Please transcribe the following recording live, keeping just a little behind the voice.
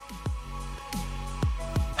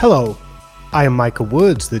Hello, I am Michael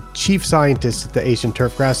Woods, the Chief Scientist at the Asian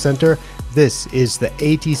Turfgrass Center. This is the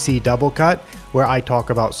ATC Double Cut, where I talk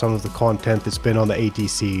about some of the content that's been on the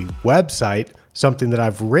ATC website, something that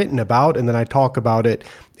I've written about, and then I talk about it.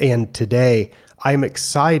 And today, I'm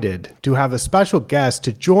excited to have a special guest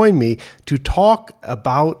to join me to talk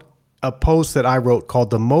about a post that I wrote called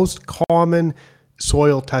The Most Common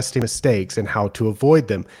Soil Testing Mistakes and How to Avoid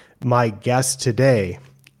Them. My guest today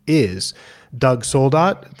is Doug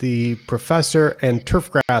Soldat, the professor and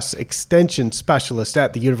turfgrass extension specialist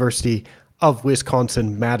at the University of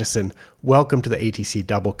Wisconsin-Madison. Welcome to the ATC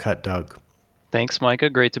Double Cut, Doug. Thanks, Micah.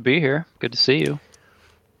 Great to be here. Good to see you.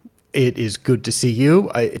 It is good to see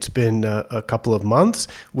you. It's been a couple of months.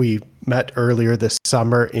 We met earlier this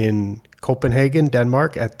summer in Copenhagen,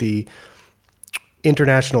 Denmark, at the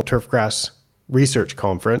International Turfgrass Research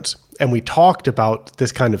Conference. And we talked about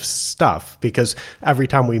this kind of stuff because every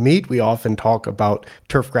time we meet, we often talk about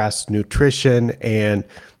turfgrass nutrition and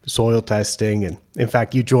soil testing. And in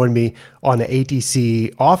fact, you joined me on the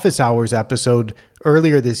ATC Office Hours episode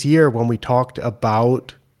earlier this year when we talked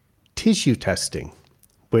about tissue testing,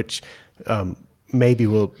 which maybe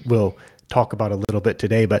we'll talk about a little bit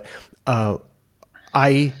today. But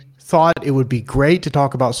I thought it would be great to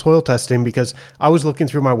talk about soil testing because I was looking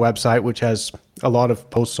through my website, which has a lot of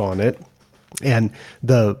posts on it. And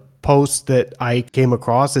the post that I came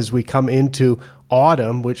across as we come into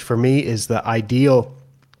autumn, which for me is the ideal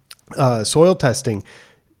soil testing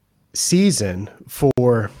season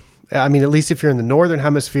for, I mean, at least if you're in the Northern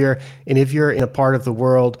Hemisphere and if you're in a part of the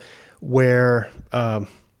world where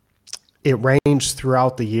it rains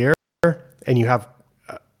throughout the year and you have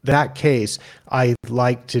that case, I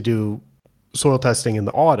like to do soil testing in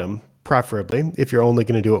the autumn, preferably, if you're only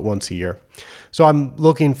going to do it once a year. So I'm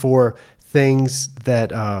looking for things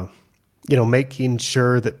that, making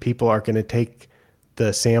sure that people are going to take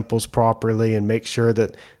the samples properly and make sure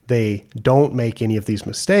that they don't make any of these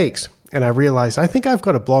mistakes. And I realized, I think I've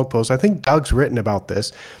got a blog post. I think Doug's written about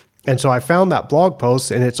this. And so I found that blog post,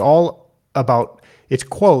 and it's all about, it's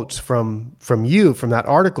quotes from you, from that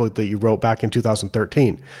article that you wrote back in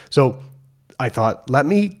 2013. So I thought, let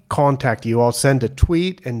me contact you. I'll send a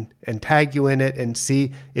tweet and tag you in it and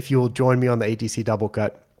see if you will join me on the ATC Double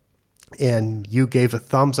Cut. And you gave a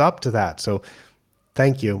thumbs up to that. So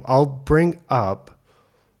thank you. I'll bring up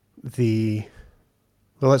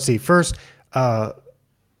let's see. First,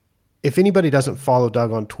 if anybody doesn't follow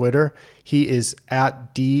Doug on Twitter, he is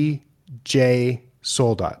at DJ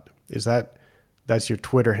Soldat. That's your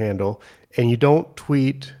Twitter handle. And you don't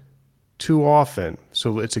tweet too often.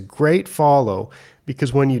 So it's a great follow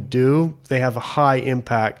because when you do, they have a high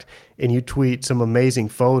impact and you tweet some amazing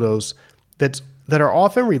photos that are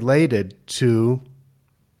often related to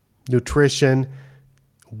nutrition,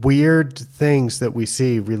 weird things that we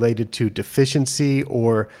see related to deficiency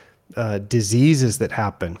or diseases that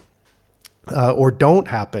happen or don't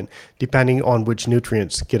happen, depending on which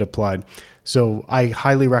nutrients get applied. So I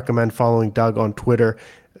highly recommend following Doug on Twitter.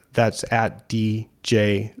 That's at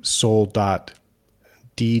DJ Soldat,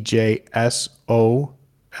 DJSOLDAT.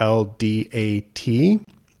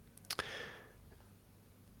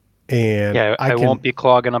 And yeah, I won't be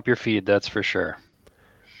clogging up your feed, that's for sure.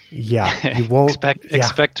 Yeah, you won't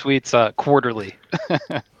expect tweets quarterly.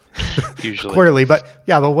 Usually quarterly, but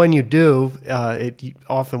when you do, it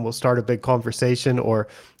often will start a big conversation, or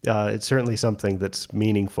it's certainly something that's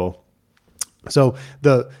meaningful. So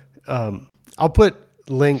I'll put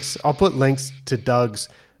links to Doug's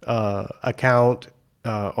account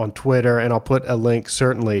on Twitter, and I'll put a link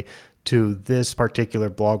certainly to this particular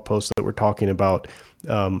blog post that we're talking about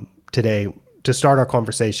today to start our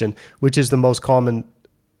conversation, which is the most common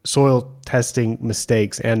soil testing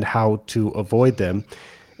mistakes and how to avoid them.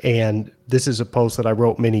 And this is a post that I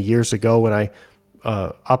wrote many years ago when I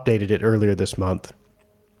updated it earlier this month.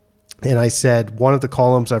 And I said, one of the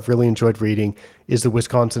columns I've really enjoyed reading is the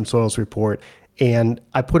Wisconsin Soils Report. And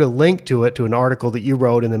I put a link to it, to an article that you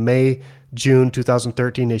wrote in the May-June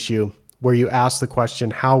 2013 issue, where you asked the question,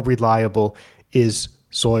 how reliable is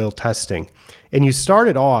soil testing? And you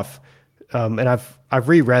started off, and I've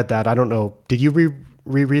reread that. I don't know, did you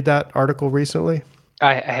reread that article recently?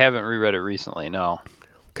 I haven't reread it recently, no.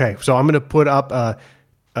 Okay, so I'm going to put up a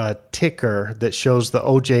ticker that shows the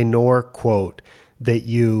O.J. Knorr quote that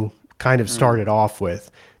you kind of started off with,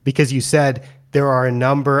 because you said there are a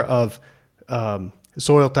number of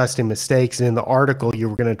soil testing mistakes, and in the article you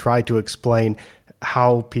were going to try to explain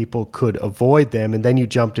how people could avoid them, and then you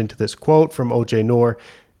jumped into this quote from O.J. Knorr,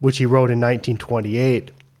 which he wrote in 1928.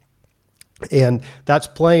 And that's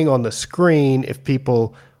playing on the screen if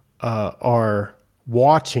people are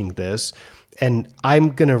watching this. And I'm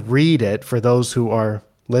going to read it for those who are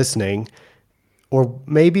listening. Or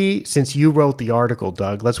maybe since you wrote the article,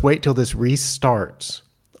 Doug, let's wait till this restarts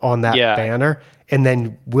on that Yeah, banner, and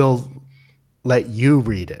then we'll let you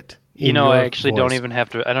read it you in know, I your actually don't voice. even have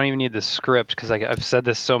to. I don't even need the script because I've said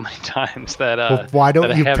this so many times that Well, why that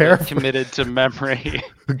don't I you haven't paraphrase? committed to memory.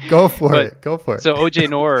 Go for But it. Go for it. so OJ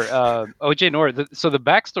Noor. So the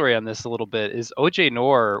backstory on this a little bit is OJ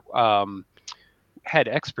Noor had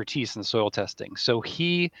expertise in soil testing. So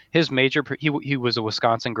he was a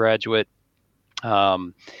Wisconsin graduate.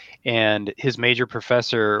 Um, and his major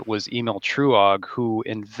professor was Emil Truog, who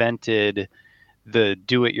invented the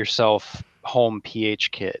do-it-yourself home pH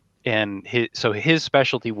kit. And his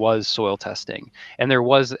specialty was soil testing. And there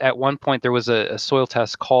was at one point there was a soil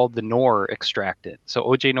test called the Noor extractant. So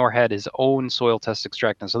OJ Noor had his own soil test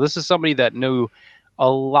extractant. So this is somebody that knew a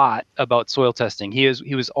lot about soil testing. He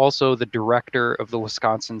was also the director of the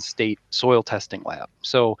Wisconsin State Soil Testing Lab.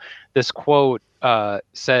 So this quote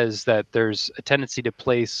says that there's a tendency to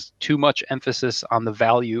place too much emphasis on the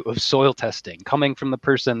value of soil testing, coming from the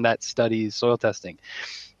person that studies soil testing.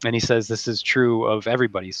 And he says this is true of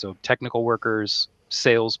everybody. So technical workers,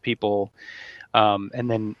 salespeople, and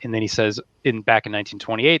then he says back in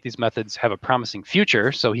 1928, these methods have a promising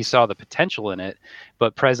future. So he saw the potential in it,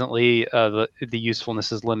 but presently the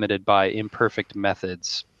usefulness is limited by imperfect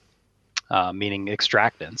methods, meaning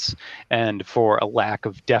extractants, and for a lack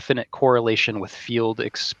of definite correlation with field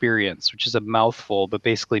experience, which is a mouthful, but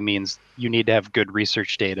basically means you need to have good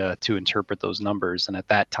research data to interpret those numbers. And at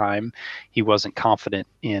that time, he wasn't confident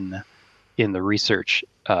in the research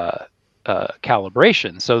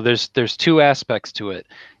calibration. So there's two aspects to it.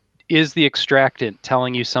 Is the extractant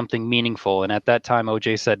telling you something meaningful? And at that time,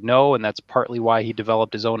 OJ said no, and that's partly why he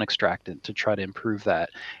developed his own extractant to try to improve that.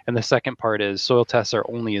 And the second part is soil tests are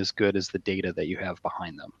only as good as the data that you have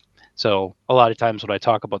behind them. So a lot of times when I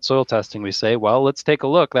talk about soil testing, we say, well, let's take a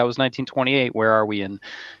look. That was 1928. Where are we in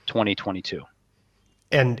 2022?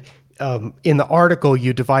 And in the article,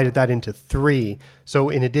 you divided that into three. So,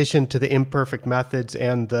 in addition to the imperfect methods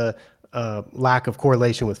and the lack of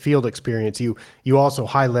correlation with field experience, you also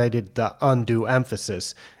highlighted the undue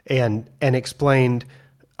emphasis and explained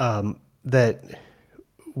that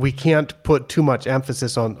we can't put too much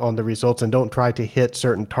emphasis on the results and don't try to hit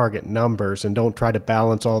certain target numbers and don't try to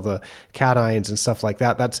balance all the cations and stuff like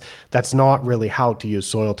that. That's not really how to use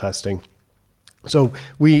soil testing. So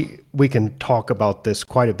we can talk about this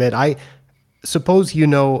quite a bit. I suppose you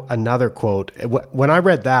know another quote. When I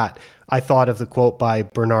read that, I thought of the quote by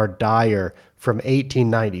Bernard Dyer from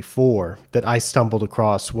 1894 that I stumbled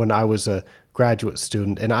across when I was a graduate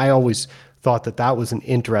student, and I always thought that that was an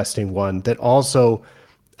interesting one that also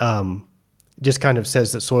just kind of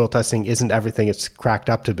says that soil testing isn't everything it's cracked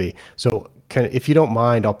up to be. So if you don't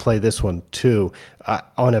mind, I'll play this one too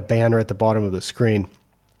on a banner at the bottom of the screen.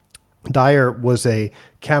 Dyer was a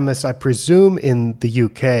chemist, I presume, in the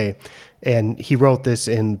UK, and he wrote this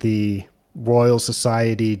in the Royal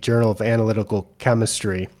Society Journal of Analytical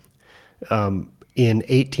Chemistry in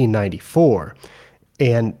 1894.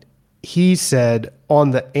 And he said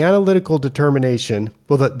on the analytical determination,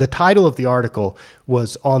 well, the title of the article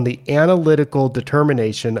was on the analytical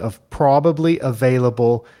determination of probably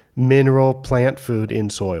available mineral plant food in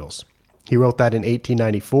soils. He wrote that in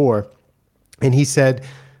 1894. And he said,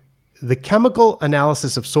 the chemical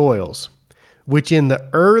analysis of soils, which in the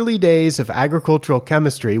early days of agricultural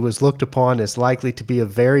chemistry was looked upon as likely to be of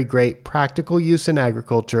very great practical use in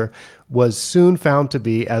agriculture, was soon found to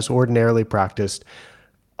be, as ordinarily practiced,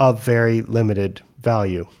 of very limited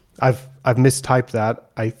value. I've mistyped that.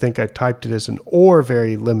 I think I typed it as an or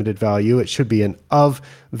very limited value. It should be an of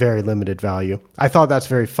very limited value. I thought that's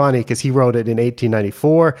very funny because he wrote it in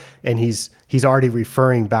 1894 and he's already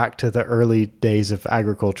referring back to the early days of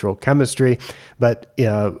agricultural chemistry. But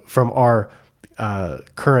from our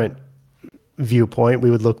current viewpoint,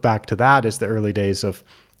 we would look back to that as the early days of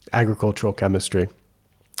agricultural chemistry.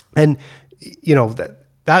 And,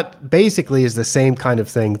 that basically is the same kind of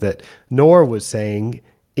thing that Noor was saying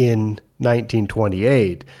in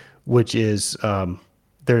 1928, which is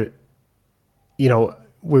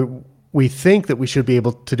we think that we should be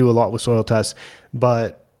able to do a lot with soil tests,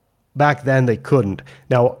 but back then they couldn't.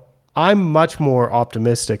 Now, I'm much more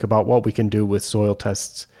optimistic about what we can do with soil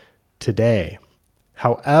tests today.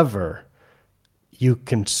 However, you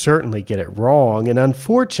can certainly get it wrong. And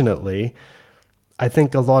unfortunately, I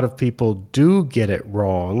think a lot of people do get it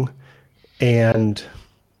wrong. And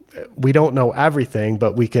we don't know everything,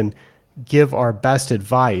 but we can give our best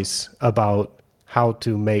advice about how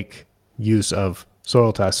to make use of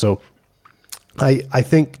soil tests. So I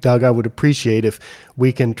think, Doug, I would appreciate if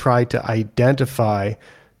we can try to identify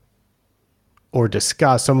or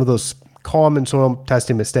discuss some of those common soil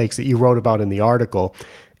testing mistakes that you wrote about in the article,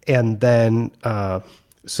 and then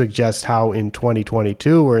suggest how in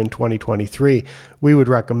 2022 or in 2023 we would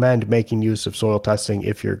recommend making use of soil testing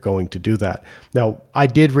if you're going to do that. Now, I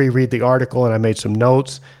did reread the article and I made some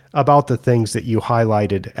notes about the things that you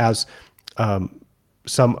highlighted as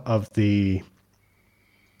some of the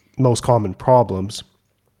most common problems.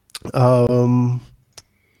 One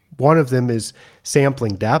of them is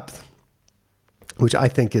sampling depth, which I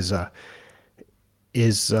think is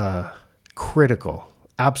critical,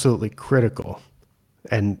 absolutely critical,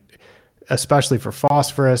 and especially for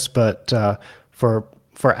phosphorus, but for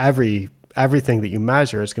everything that you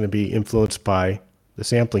measure is going to be influenced by the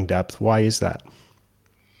sampling depth. Why is that?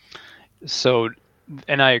 So,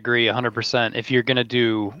 and I agree 100%. If you're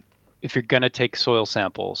going to take soil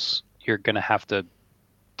samples, you're going to have to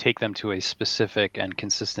take them to a specific and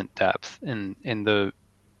consistent depth. And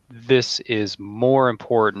this is more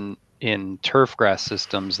important in turf grass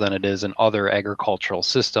systems than it is in other agricultural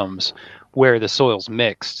systems where the soil's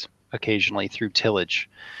mixed occasionally through tillage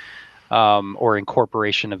or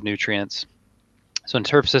incorporation of nutrients. So in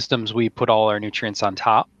turf systems, we put all our nutrients on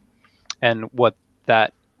top, and what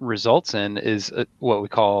that results in is what we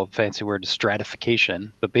call, fancy word,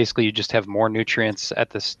 stratification. But basically, you just have more nutrients at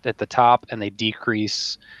the top, and they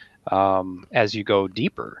decrease as you go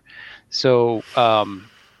deeper. So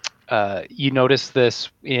you notice this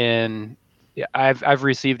in. I've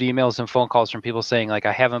received emails and phone calls from people saying, like,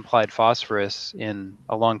 I haven't applied phosphorus in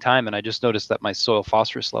a long time, and I just noticed that my soil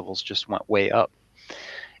phosphorus levels just went way up.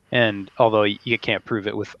 And although you can't prove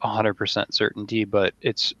it with 100% certainty, but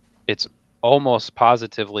it's almost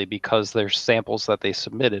positively because their samples that they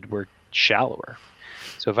submitted were shallower.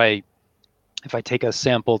 So if I take a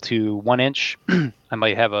sample to 1 inch, I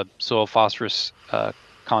might have a soil phosphorus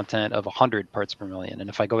content of 100 parts per million. And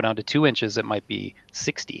if I go down to 2 inches, it might be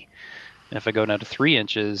 60. And if I go down to 3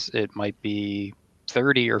 inches, it might be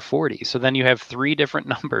 30 or 40. So then you have 3 different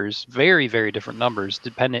numbers, very, very different numbers,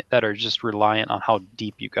 dependent, that are just reliant on how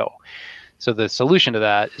deep you go. So the solution to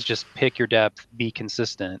that is just pick your depth, be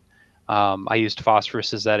consistent. I used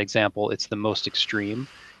phosphorus as that example. It's the most extreme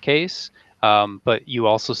case, but you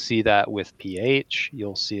also see that with pH.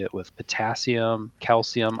 You'll see it with potassium,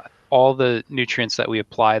 calcium. All the nutrients that we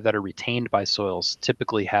apply that are retained by soils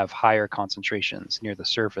typically have higher concentrations near the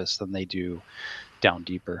surface than they do down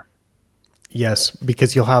deeper. Yes,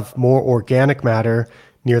 because you'll have more organic matter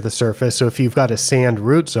near the surface. So if you've got a sand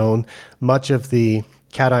root zone, much of the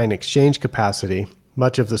cation exchange capacity,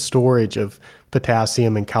 much of the storage of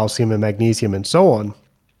potassium and calcium and magnesium and so on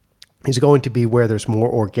is going to be where there's more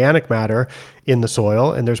organic matter in the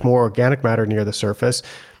soil and there's more organic matter near the surface.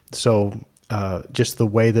 So just the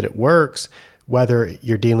way that it works, whether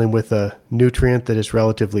you're dealing with a nutrient that is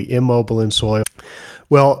relatively immobile in soil.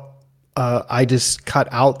 Well, I just cut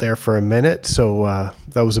out there for a minute, so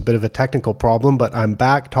that was a bit of a technical problem, but I'm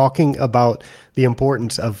back talking about the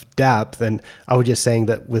importance of depth, and I was just saying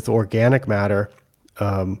that with organic matter,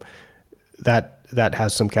 that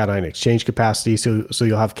has some cation exchange capacity, so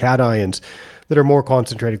you'll have cations that are more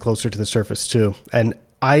concentrated closer to the surface too. And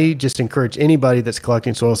I just encourage anybody that's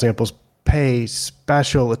collecting soil samples, pay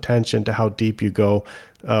special attention to how deep you go.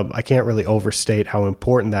 I can't really overstate how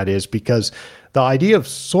important that is, because the idea of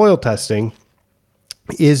soil testing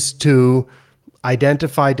is to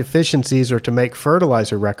identify deficiencies or to make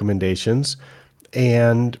fertilizer recommendations.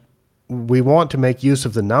 And we want to make use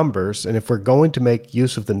of the numbers. And if we're going to make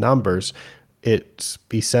use of the numbers, it's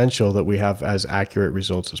essential that we have as accurate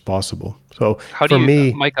results as possible. So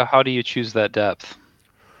Micah, how do you choose that depth?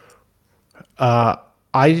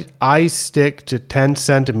 I stick to 10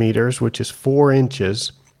 centimeters, which is 4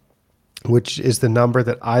 inches, which is the number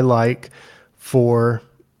that I like for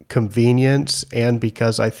convenience, and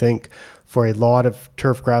because I think for a lot of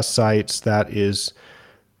turf grass sites that is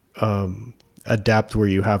a depth where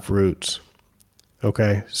you have roots.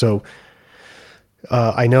 Okay, so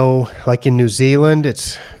I know, like in New Zealand,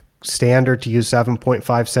 it's standard to use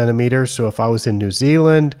 7.5 centimeters. So if I was in New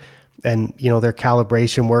Zealand and, their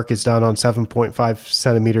calibration work is done on 7.5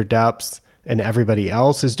 centimeter depths and everybody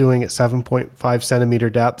else is doing it 7.5 centimeter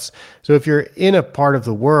depths. So if you're in a part of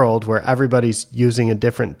the world where everybody's using a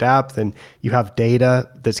different depth and you have data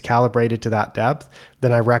that's calibrated to that depth,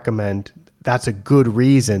 then I recommend that's a good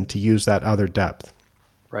reason to use that other depth.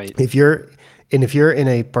 Right. If you're in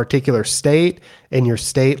a particular state and your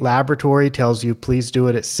state laboratory tells you, please do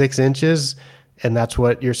it at 6 inches, and that's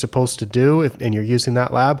what you're supposed to do, and you're using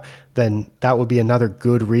that lab, then that would be another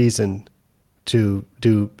good reason to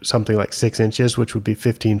do something like 6 inches, which would be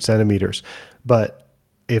 15 centimeters. But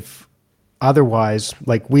if otherwise,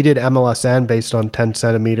 like we did MLSN based on 10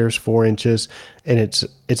 centimeters, 4 inches, and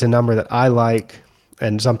it's a number that I like.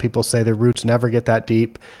 And some people say their roots never get that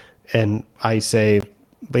deep, and I say,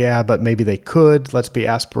 but yeah, but maybe they could. Let's be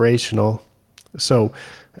aspirational. So,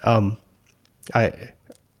 I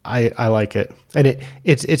I like it, and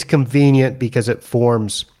it's convenient because it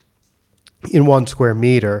forms in 1 square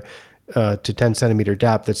meter to 10 centimeter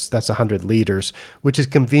depth. That's 100 liters, which is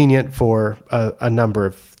convenient for a number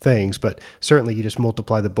of things. But certainly, you just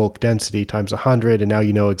multiply the bulk density times 100, and now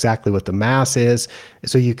you know exactly what the mass is.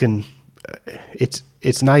 So you can.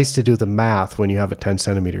 It's nice to do the math when you have a 10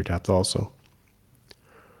 centimeter depth also.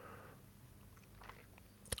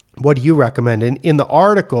 What do you recommend? In the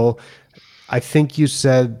article, I think you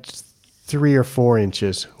said 3 or 4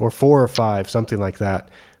 inches, or 4 or 5, something like that.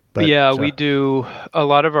 But Yeah, we do a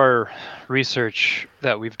lot of our research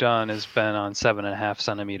that we've done has been on 7.5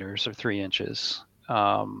 centimeters or 3 inches.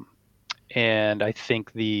 And I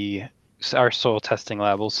think our soil testing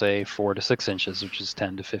lab will say 4 to 6 inches, which is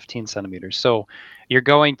 10 to 15 centimeters. So you're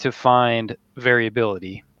going to find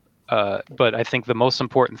variability. But I think the most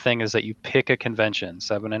important thing is that you pick a convention,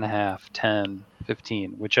 7.5, 10,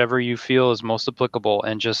 15, whichever you feel is most applicable,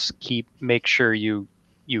 and just make sure you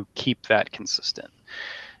keep that consistent.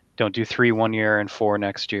 Don't do 3 one year and 4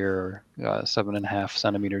 next year, or 7.5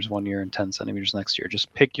 centimeters one year and 10 centimeters next year.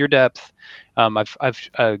 Just pick your depth. I've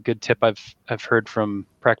a good tip I've heard from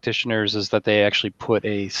practitioners is that they actually put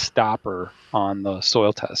a stopper on the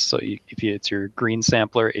soil test. So it's your green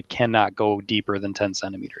sampler, it cannot go deeper than 10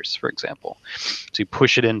 centimeters, for example. So you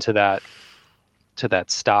push it into that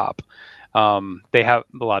stop. They have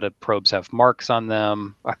a lot of probes have marks on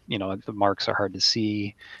them. The marks are hard to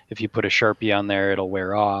see. If you put a Sharpie on there, it'll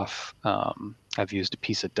wear off. I've used a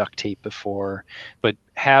piece of duct tape before, but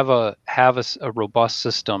have a robust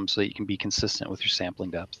system so that you can be consistent with your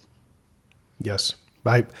sampling depth. yes,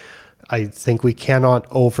 I think we cannot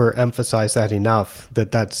overemphasize that enough.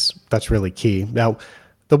 That's really key. Now,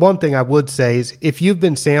 the one thing I would say is if you've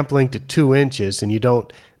been sampling to 2 inches and you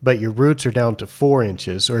don't, but your roots are down to 4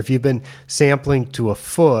 inches, or if you've been sampling to a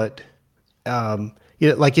foot,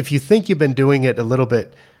 like if you think you've been doing it a little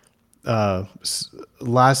bit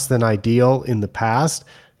less than ideal in the past,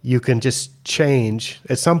 you can just change.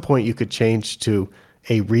 At some point, you could change to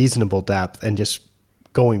a reasonable depth and just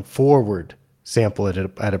going forward sample it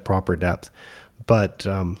at a proper depth. But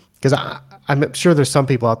because I'm sure there's some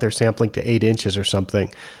people out there sampling to 8 inches or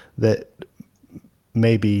something that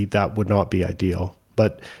maybe that would not be ideal.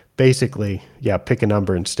 But basically, yeah, pick a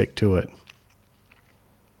number and stick to it.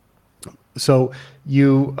 So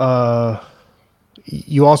you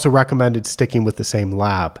also recommended sticking with the same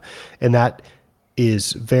lab, and that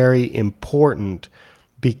is very important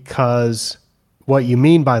because what you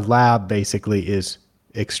mean by lab basically is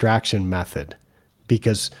extraction method,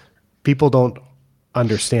 because people don't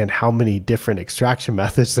understand how many different extraction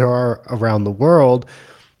methods there are around the world,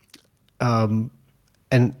 and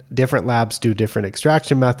different labs do different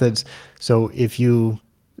extraction methods. So if you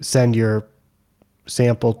send your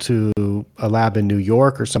sample to a lab in New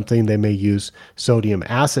York or something, they may use sodium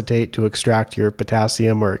acetate to extract your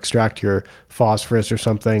potassium or extract your phosphorus or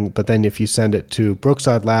something. But then if you send it to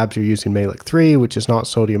Brookside Labs, you're using Malic 3, which is not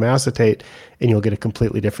sodium acetate, and you'll get a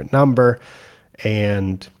completely different number.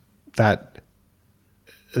 And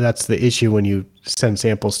that's the issue when you send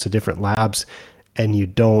samples to different labs and you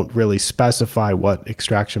don't really specify what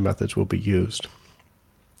extraction methods will be used.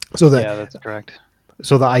 Yeah, that's correct.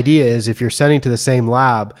 So the idea is if you're sending to the same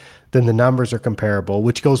lab, then the numbers are comparable,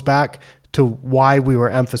 which goes back to why we were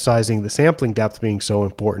emphasizing the sampling depth being so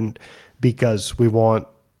important, because we want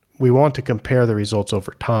to compare the results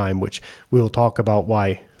over time, which we will talk about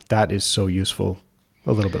why that is so useful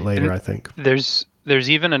a little bit later, I think.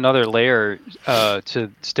 There's even another layer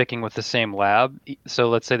to sticking with the same lab. So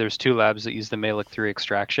let's say there's 2 labs that use the Malic 3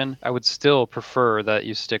 extraction. I would still prefer that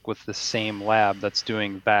you stick with the same lab that's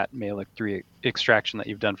doing that Malic 3 extraction that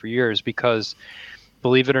you've done for years, because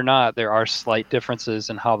believe it or not, there are slight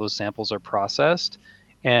differences in how those samples are processed.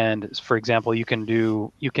 And for example, you can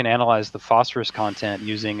analyze the phosphorus content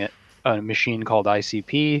using a machine called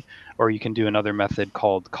ICP, or you can do another method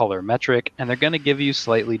called colorimetric, and they're going to give you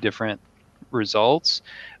slightly different results.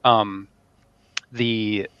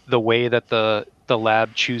 The way that the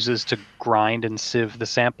lab chooses to grind and sieve the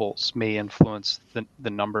samples may influence the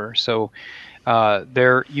number. So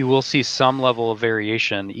there you will see some level of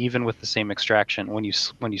variation even with the same extraction when you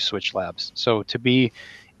switch labs. So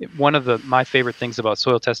one of my favorite things about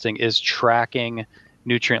soil testing is tracking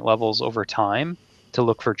nutrient levels over time, to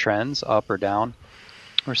look for trends up or down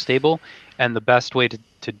or stable. And the best way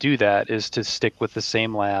to do that is to stick with the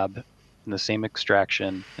same lab and the same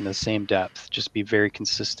extraction and the same depth. Just be very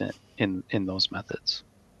consistent in those methods.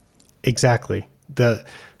 Exactly.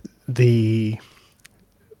 The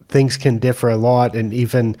things can differ a lot, and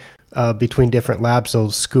even between different labs,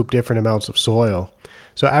 they'll scoop different amounts of soil.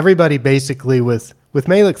 So everybody basically with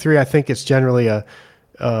Malic 3, I think it's generally a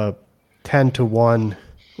 10 to 1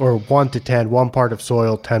 or 1 to 10, 1 part of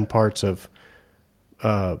soil, 10 parts of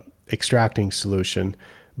extracting solution.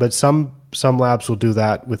 But some labs will do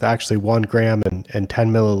that with actually 1 gram and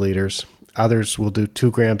 10 milliliters. Others will do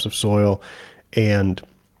 2 grams of soil and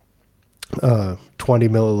 20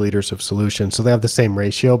 milliliters of solution. So they have the same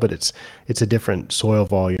ratio, but it's a different soil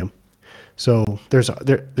volume. So there's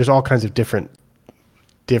all kinds of different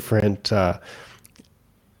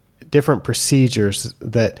procedures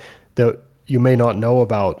that you may not know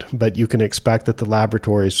about, but you can expect that the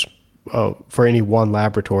laboratories, for any one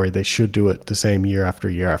laboratory, they should do it the same year after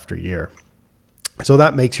year after year. So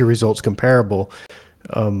that makes your results comparable,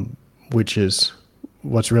 which is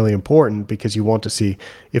what's really important, because you want to see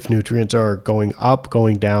if nutrients are going up,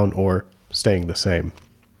 going down, or staying the same.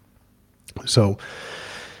 So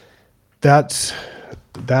that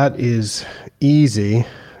is easy.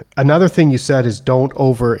 Another thing you said is don't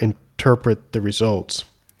overinterpret the results.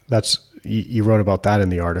 You wrote about that in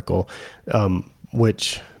the article,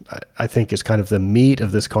 which I think is kind of the meat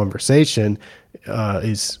of this conversation,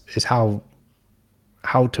 is how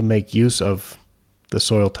to make use of the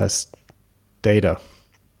soil test data,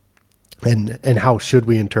 and how should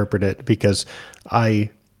we interpret it, because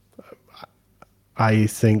I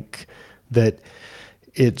think that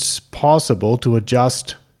it's possible to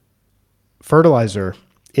adjust fertilizer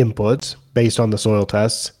inputs based on the soil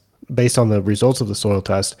tests, based on the results of the soil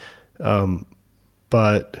test,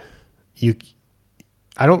 but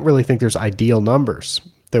I don't really think there's ideal numbers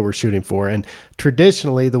that we're shooting for. And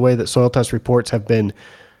traditionally, the way that soil test reports have been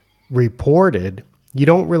reported, you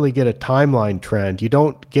don't really get a timeline trend. You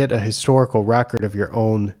don't get a historical record of your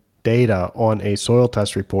own data on a soil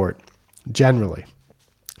test report, generally.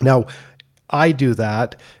 Now, I do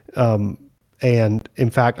that, and in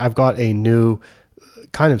fact, I've got a new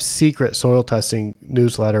kind of secret soil testing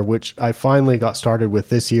newsletter, which I finally got started with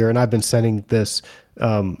this year, and I've been sending this.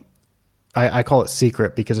 I call it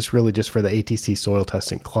secret because it's really just for the ATC soil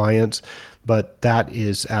testing clients, but that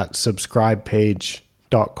is at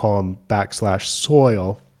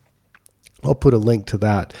subscribepage.com/soil. I'll put a link to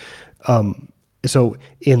that. So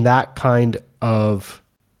in that kind of,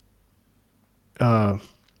 well,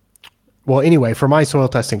 anyway, for my soil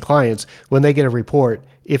testing clients, when they get a report,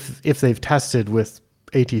 if they've tested with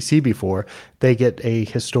ATC before, they get a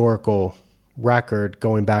historical record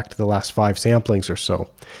going back to the last 5 samplings or so.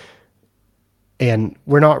 And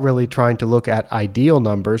we're not really trying to look at ideal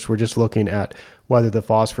numbers. We're just looking at whether the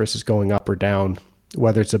phosphorus is going up or down,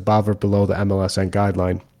 whether it's above or below the MLSN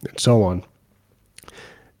guideline, and so on.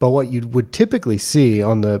 But what you would typically see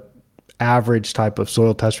on the average type of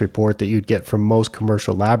soil test report that you'd get from most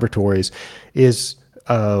commercial laboratories is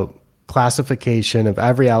a classification of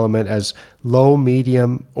every element as low,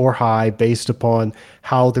 medium, or high based upon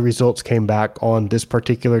how the results came back on this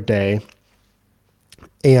particular day.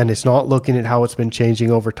 And it's not looking at how it's been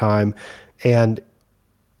changing over time. And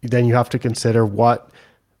then you have to consider what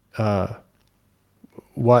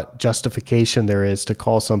justification there is to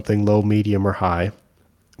call something low, medium, or high,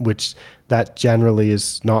 which that generally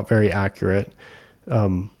is not very accurate.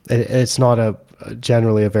 It's not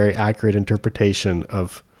generally a very accurate interpretation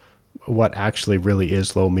of what actually really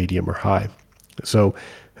is low, medium, or high. So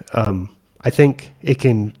I think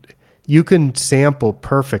you can sample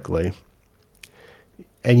perfectly,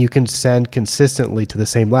 and you can send consistently to the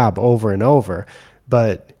same lab over and over.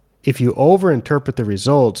 But if you overinterpret the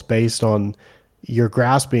results based on your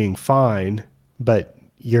grass being fine, but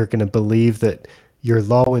you're going to believe that you're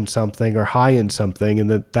low in something or high in something,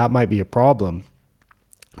 and that might be a problem,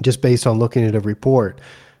 just based on looking at a report,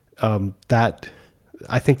 that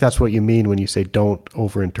I think that's what you mean when you say don't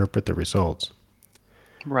overinterpret the results.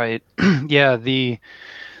 Right. Yeah, the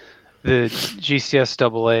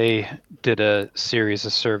GCSAA did a series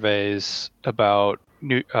of surveys about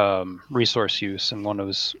resource use, and one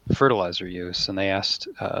was fertilizer use, and they asked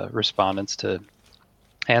respondents to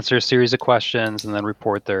answer a series of questions and then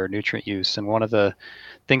report their nutrient use. And one of the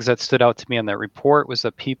things that stood out to me on that report was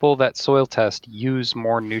that people that soil test use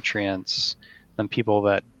more nutrients than people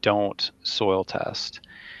that don't soil test.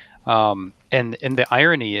 And the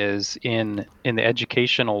irony is, in the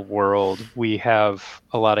educational world, we have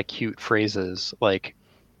a lot of cute phrases like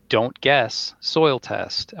 "don't guess, soil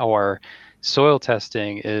test," or soil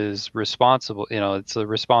testing is responsible. It's a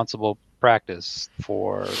responsible practice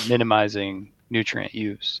for minimizing nutrient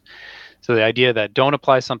use. So the idea that don't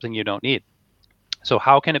apply something you don't need. So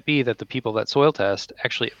how can it be that the people that soil test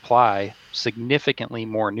actually apply significantly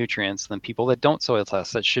more nutrients than people that don't soil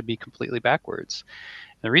test? That should be completely backwards.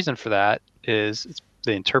 And the reason for that is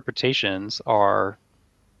the interpretations are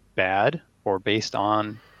bad or based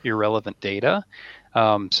on irrelevant data.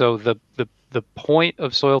 So the point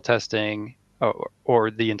of soil testing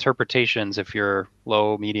or the interpretations, if you're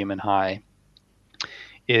low, medium, and high,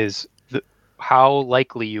 is how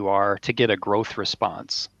likely you are to get a growth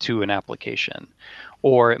response to an application.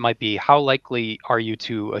 Or it might be how likely are you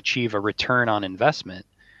to achieve a return on investment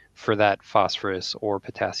for that phosphorus or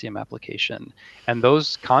potassium application. And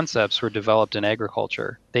those concepts were developed in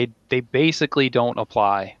agriculture. They basically don't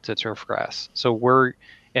apply to turfgrass.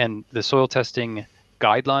 And the soil testing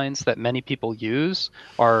guidelines that many people use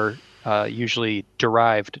are usually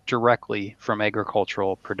derived directly from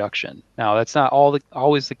agricultural production. Now, that's not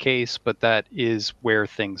always the case, but that is where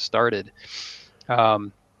things started.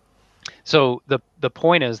 So the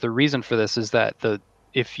point is, the reason for this is that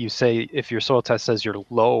if your soil test says you're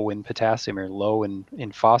low in potassium or low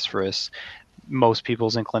in phosphorus, most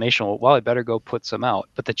people's inclination will, well, I better go put some out.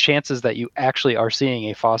 But the chances that you actually are seeing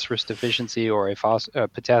a phosphorus deficiency or a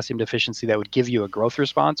potassium deficiency that would give you a growth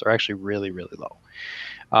response are actually really, really low.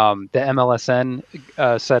 The MLSN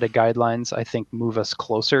set of guidelines, I think, move us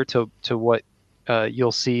closer to what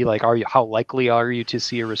you'll see. Like, how likely are you to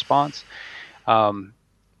see a response?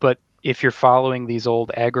 But if you're following these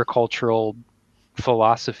old agricultural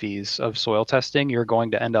philosophies of soil testing, you're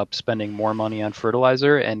going to end up spending more money on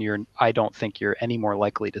fertilizer, and I don't think you're any more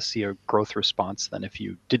likely to see a growth response than if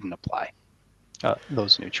you didn't apply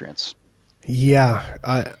those nutrients. Yeah,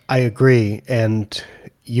 I agree, and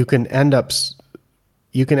you can end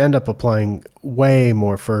up applying way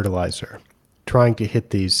more fertilizer trying to hit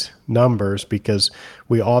these numbers because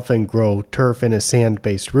we often grow turf in a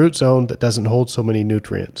sand-based root zone that doesn't hold so many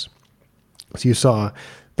nutrients. So you saw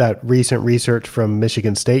that recent research from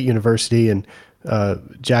Michigan State University and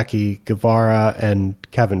Jackie Guevara and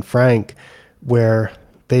Kevin Frank, where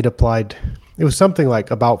they'd applied, it was something like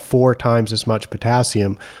about 4 times as much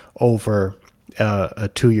potassium over a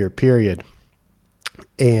 2-year period.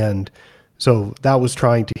 And so that was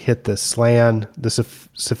trying to hit the SLAN, the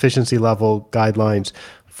sufficiency level guidelines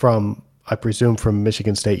from, I presume, from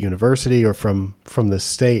Michigan State University or from the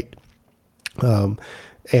state.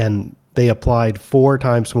 And they applied 4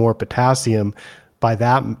 times more potassium by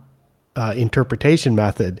that interpretation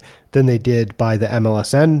method than they did by the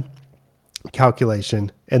MLSN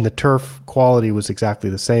calculation. And the turf quality was exactly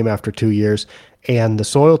the same after 2 years. And the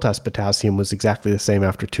soil test potassium was exactly the same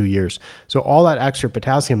after 2 years. So all that extra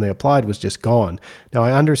potassium they applied was just gone. Now,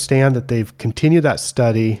 I understand that they've continued that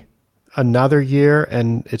study another year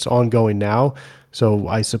and it's ongoing now. So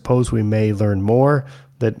I suppose we may learn more,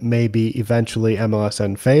 that maybe eventually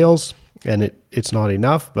MLSN fails and it's not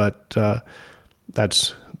enough, but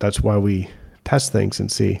that's why we test things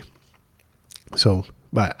and see. So,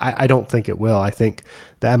 but I don't think it will. I think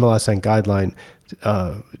the MLSN guideline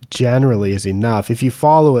generally is enough. If you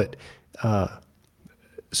follow it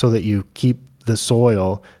so that you keep the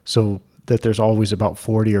soil so that there's always about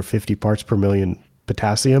 40 or 50 parts per million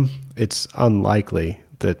potassium, it's unlikely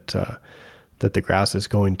that the grass is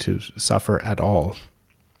going to suffer at all.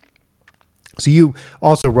 So you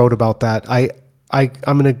also wrote about that. I'm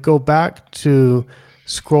going to go back to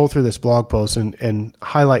scroll through this blog post and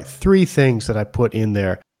highlight 3 things that I put in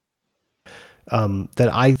there that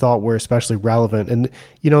I thought were especially relevant. And,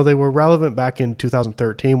 they were relevant back in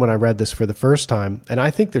 2013 when I read this for the first time, and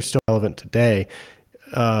I think they're still relevant today.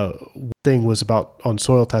 One thing was on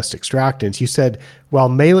soil test extractants. You said, well,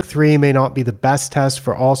 Malic 3 may not be the best test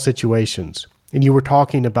for all situations. And you were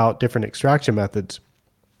talking about different extraction methods.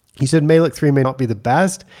 He said Malic 3 may not be the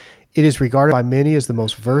best. It is regarded by many as the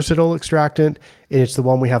most versatile extractant, and it's the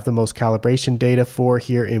one we have the most calibration data for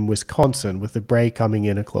here in Wisconsin, with the Bray coming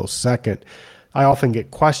in a close second. I often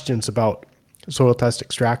get questions about soil test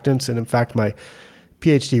extractants, and in fact, my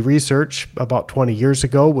PhD research about 20 years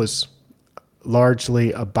ago was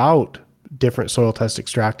largely about different soil test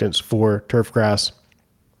extractants for turfgrass.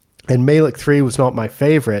 And Malic 3 was not my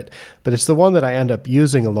favorite, but it's the one that I end up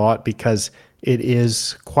using a lot because it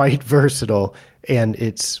is quite versatile and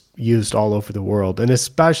it's used all over the world. And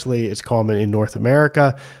especially it's common in North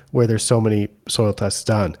America where there's so many soil tests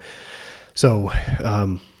done. So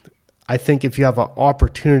I think if you have an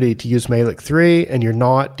opportunity to use Malic 3 and you're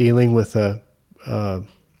not dealing with a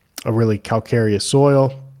really calcareous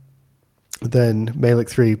soil, then Malic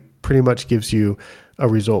 3 pretty much gives you a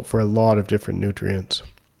result for a lot of different nutrients.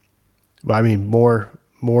 I mean,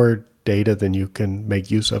 more data than you can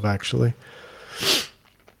make use of, actually.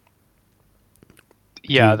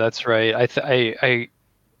 Yeah, that's right.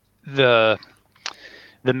 The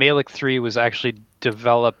the Malic 3 was actually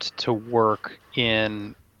developed to work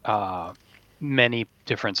in many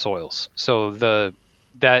different soils. So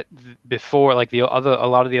that before, like a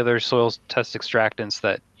lot of the other soil test extractants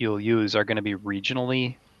that you'll use are going to be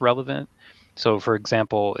regionally relevant. So, for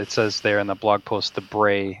example, it says there in the blog post, the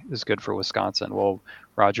Bray is good for Wisconsin. Well,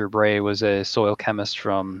 Roger Bray was a soil chemist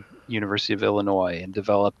from University of Illinois and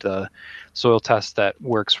developed a soil test that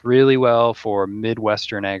works really well for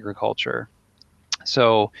Midwestern agriculture.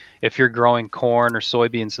 So if you're growing corn or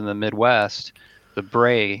soybeans in the Midwest, the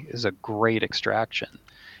Bray is a great extraction.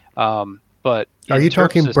 But Are in you turf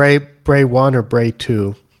talking system, Bray 1 or Bray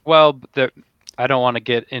 2? well, I don't want to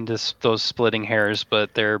get into those splitting hairs,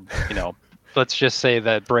 but they're, let's just say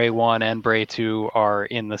that Bray 1 and Bray 2 are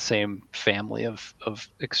in the same family of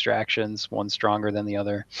extractions, one stronger than the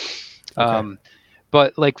other. Okay.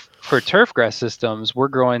 But like for turf grass systems, we're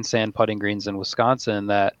growing sand putting greens in Wisconsin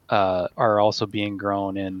that are also being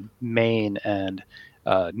grown in Maine and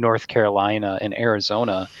North Carolina and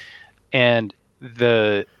Arizona. And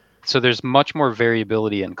so there's much more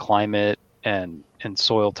variability in climate and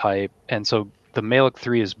soil type. And so the Malic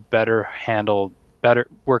 3 is better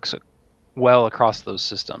works well across those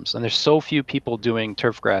systems. And there's so few people doing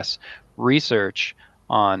turfgrass research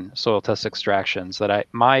on soil test extractions that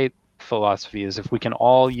my philosophy is if we can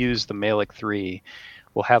all use the Malic 3,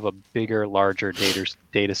 we'll have a bigger, larger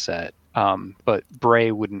data set. But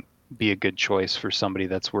Bray wouldn't be a good choice for somebody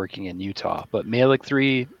that's working in Utah, but Malic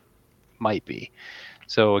 3 might be.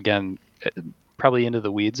 So again, probably into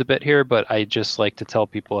the weeds a bit here, but I just like to tell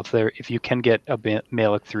people if you can get a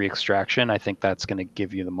Malic 3 extraction, I think that's going to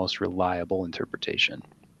give you the most reliable interpretation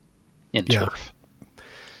in turf.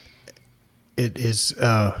 It is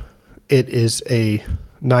a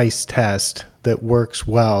nice test that works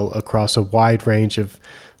well across a wide range of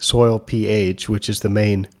soil pH, which is the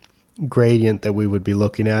main gradient that we would be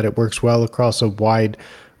looking at. It works well across a wide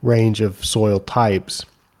range of soil types.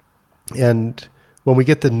 And when we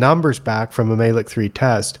get the numbers back from a Malic 3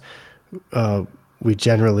 test, we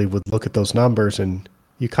generally would look at those numbers and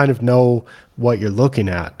you kind of know what you're looking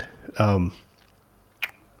at. And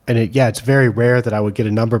it's very rare that I would get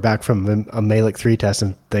a number back from a Malic 3 test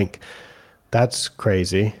and think, that's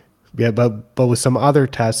crazy. Yeah, but with some other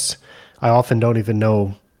tests, I often don't even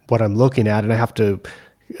know what I'm looking at, and I have to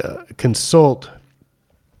consult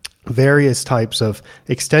various types of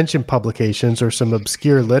extension publications or some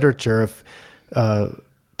obscure literature of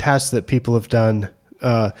tests that people have done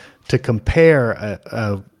to compare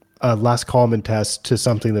a less common test to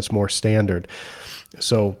something that's more standard.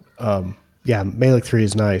 So, Malic 3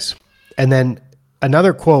 is nice. And then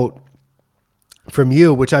another quote from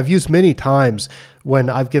you, which I've used many times when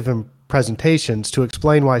I've given presentations to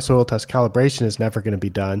explain why soil test calibration is never going to be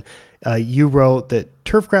done. You wrote that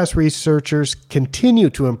turfgrass researchers continue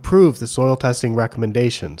to improve the soil testing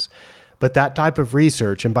recommendations, but that type of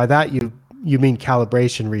research, and by that you mean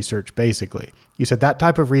calibration research, basically. You said that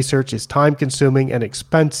type of research is time-consuming and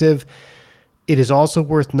expensive. It is also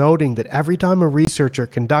worth noting that every time a researcher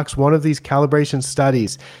conducts one of these calibration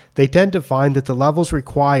studies, they tend to find that the levels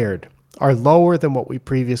required are lower than what we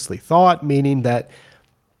previously thought, meaning that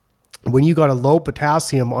when you got a low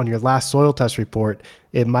potassium on your last soil test report,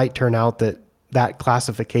 it might turn out that that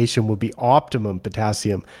classification would be optimum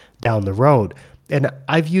potassium down the road. And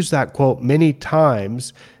I've used that quote many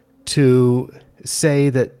times to say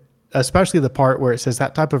that, especially the part where it says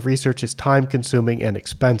that type of research is time-consuming and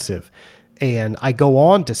expensive. And I go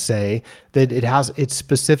on to say that it's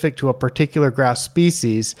specific to a particular grass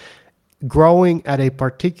species growing at a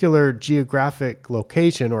particular geographic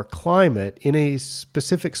location or climate in a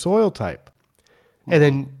specific soil type. And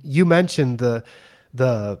then you mentioned the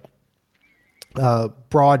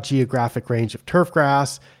broad geographic range of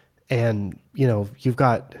turfgrass, and you've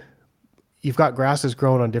got grasses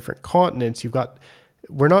growing on different continents.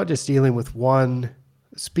 We're not just dealing with one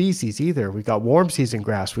species either. We've got warm season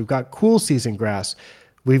grass, we've got cool season grass,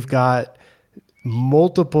 we've got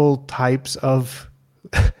multiple types of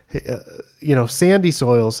sandy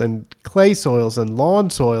soils and clay soils and lawn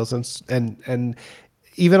soils, and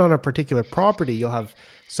even on a particular property, you'll have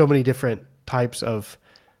so many different types of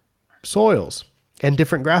soils and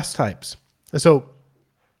different grass types. So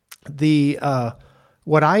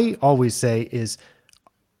what I always say is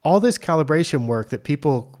all this calibration work that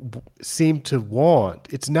people seem to want,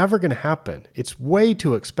 it's never going to happen. It's way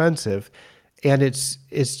too expensive, and it's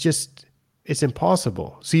just It's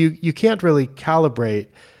impossible. So you can't really calibrate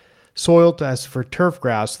soil tests for turf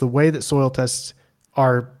grass the way that soil tests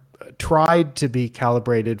are tried to be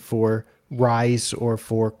calibrated for rice or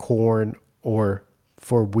for corn or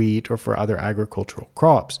for wheat or for other agricultural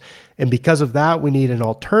crops. And because of that, we need an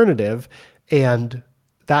alternative. And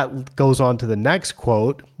that goes on to the next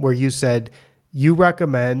quote where you said you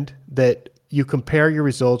recommend that you compare your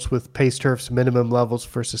results with Pace Turf's minimum levels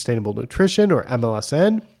for sustainable nutrition, or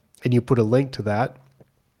MLSN, and you put a link to that.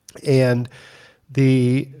 And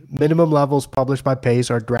the minimum levels published by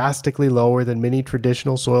PACE are drastically lower than many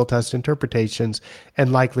traditional soil test interpretations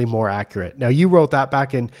and likely more accurate. Now, you wrote that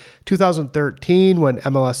back in 2013 when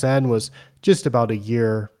MLSN was just about a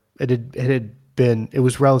year. It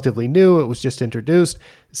was relatively new. It was just introduced.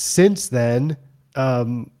 Since then,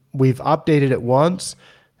 we've updated it once,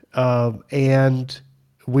 and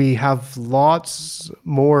we have lots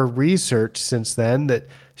more research since then that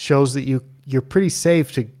shows that you're pretty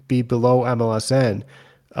safe to be below MLSN,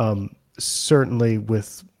 certainly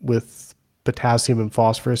with potassium and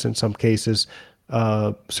phosphorus in some cases,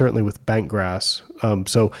 certainly with bent grass.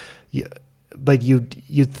 But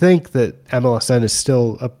you'd think that MLSN is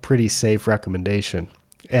still a pretty safe recommendation,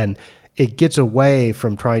 and it gets away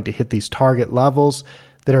from trying to hit these target levels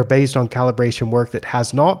that are based on calibration work that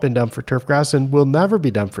has not been done for turfgrass and will never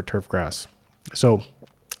be done for turfgrass. So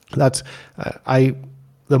that's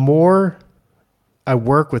the more I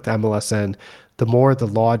work with MLSN, the more the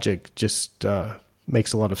logic just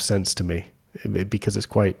makes a lot of sense to me because it's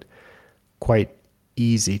quite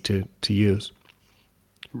easy to use.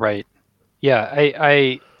 Right. Yeah,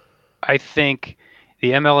 I think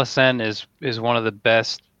the MLSN is one of the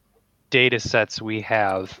best data sets we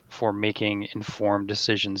have for making informed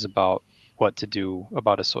decisions about what to do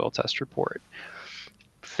about a soil test report.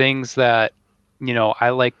 Things that, I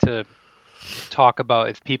like to talk about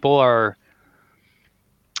if people are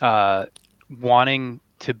wanting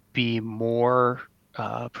to be more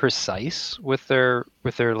precise with their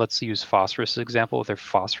let's use phosphorus example, with their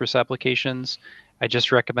phosphorus applications. I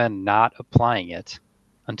just recommend not applying it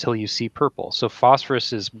until you see purple. So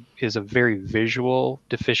phosphorus is a very visual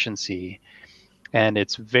deficiency, and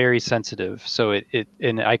it's very sensitive. So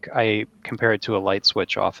I compare it to a light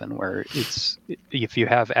switch often, where if you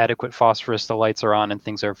have adequate phosphorus, the lights are on and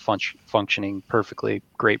things are functioning perfectly,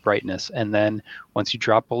 great brightness. And then once you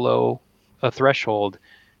drop below a threshold,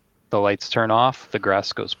 the lights turn off, the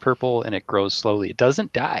grass goes purple, and it grows slowly. It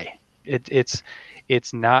doesn't die.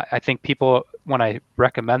 It's not. I think people, when I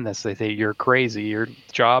recommend this, they say you're crazy. Your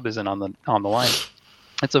job isn't on the line.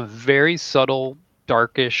 It's a very subtle,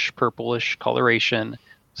 darkish, purplish coloration,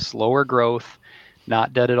 slower growth,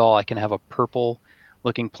 not dead at all. I can have a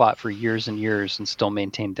purple-looking plot for years and years and still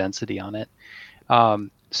maintain density on it.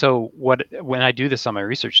 So when I do this on my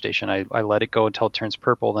research station, I let it go until it turns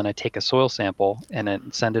purple. Then I take a soil sample and then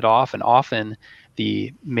send it off. And often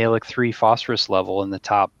the Malic 3 phosphorus level in the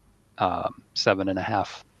top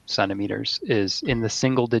 7.5 centimeters is in the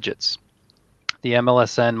single digits. The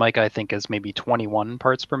MLSN, Mike, I think is maybe 21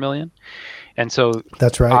 parts per million. And so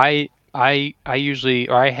that's right. I usually,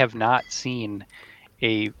 or I have not seen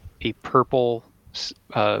a purple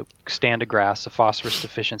stand of grass, a phosphorus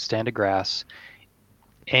deficient stand of grass,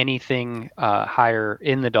 anything higher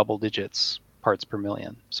in the double digits parts per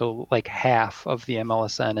million. So like half of the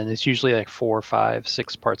MLSN, and it's usually like 4, 5,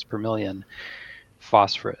 6 parts per million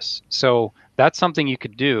phosphorus. So that's something you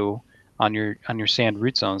could do on your sand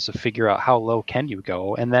root zones to figure out how low can you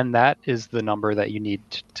go, and then that is the number that you need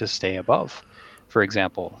to stay above, for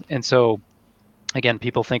example. And so again,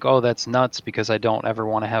 people think, oh, that's nuts because I don't ever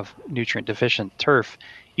want to have nutrient deficient turf.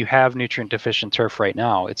 You have nutrient deficient turf right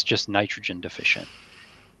now. It's just nitrogen deficient.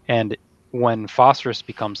 And when phosphorus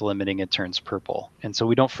becomes limiting, it turns purple. And so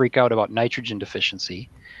we don't freak out about nitrogen deficiency.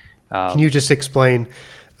 Can you just explain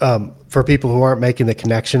for people who aren't making the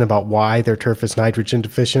connection about why their turf is nitrogen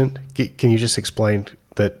deficient? Can you just explain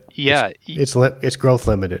that? Yeah, it's growth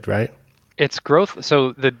limited, right? It's growth.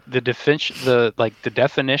 So the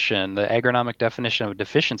definition, the agronomic definition of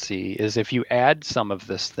deficiency is if you add some of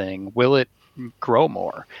this thing, will it grow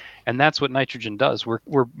more? And that's what nitrogen does.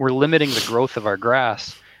 We're limiting the growth of our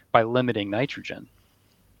grass by limiting nitrogen.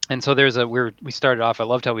 And so we started off. I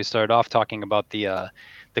loved how we started off talking about the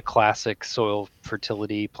classic soil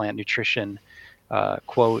fertility, plant nutrition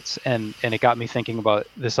quotes, and it got me thinking about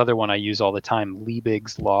this other one I use all the time,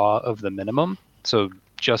 Liebig's law of the minimum. So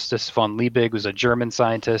Justus von Liebig was a German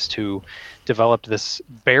scientist who developed this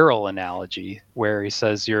barrel analogy where he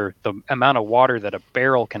says the amount of water that a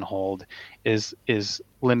barrel can hold is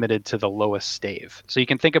limited to the lowest stave. So you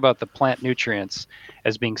can think about the plant nutrients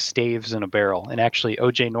as being staves in a barrel. And actually,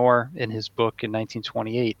 O.J. Knorr, in his book in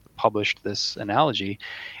 1928, published this analogy.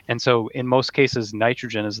 And so in most cases,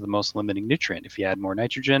 nitrogen is the most limiting nutrient. If you add more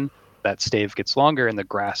nitrogen, that stave gets longer and the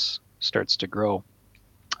grass starts to grow.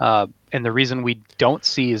 And the reason we don't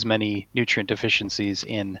see as many nutrient deficiencies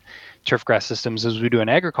in turfgrass systems as we do in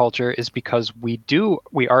agriculture is because we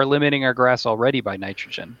are limiting our grass already by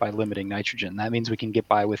limiting nitrogen. That means we can get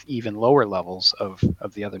by with even lower levels of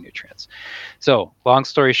the other nutrients. So long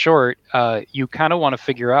story short, you kind of want to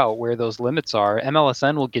figure out where those limits are.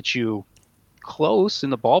 MLSN will get you close in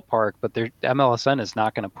the ballpark, but MLSN is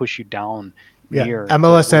not going to push you down near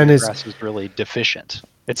MLSN where is grass is really deficient.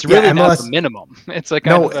 It's really not the minimum. It's like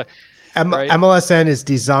right? MLSN is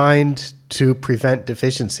designed to prevent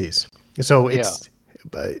deficiencies. So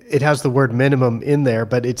it has the word minimum in there,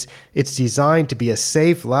 but it's designed to be a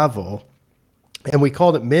safe level. And we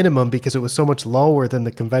called it minimum because it was so much lower than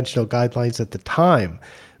the conventional guidelines at the time.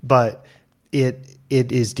 But it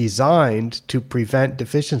is designed to prevent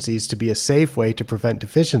deficiencies, to be a safe way to prevent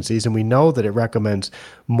deficiencies. And we know that it recommends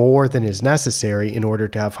more than is necessary in order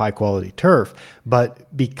to have high quality turf.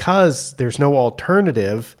 But because there's no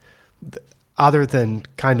alternative other than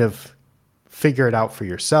kind of figure it out for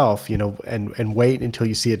yourself, and wait until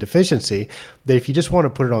you see a deficiency, that if you just want to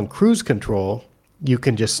put it on cruise control, you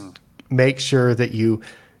can just make sure that you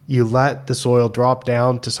let the soil drop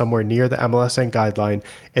down to somewhere near the MLSN guideline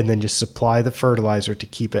and then just supply the fertilizer to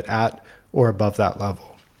keep it at or above that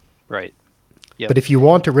level. Right. Yep. But if you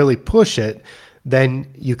want to really push it, then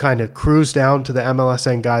you kind of cruise down to the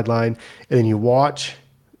MLSN guideline and then you watch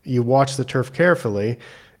the turf carefully,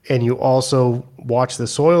 and you also watch the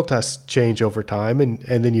soil test change over time,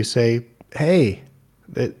 and then you say, hey,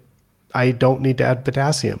 I don't need to add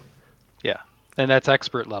potassium. Yeah, and that's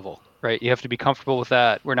expert level, right? You have to be comfortable with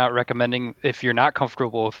that. We're not recommending, if you're not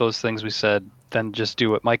comfortable with those things we said, then just do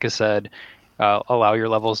what Micah said. Allow your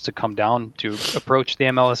levels to come down to approach the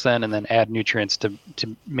MLSN, and then add nutrients to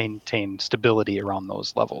maintain stability around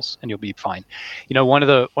those levels, and you'll be fine. One of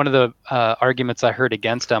the arguments I heard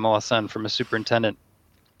against MLSN from a superintendent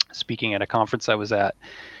speaking at a conference I was at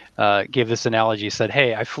gave this analogy. Said,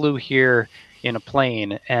 hey, I flew here in a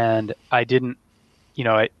plane and I didn't,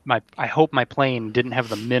 I hope my plane didn't have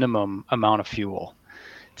the minimum amount of fuel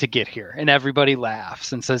to get here. And everybody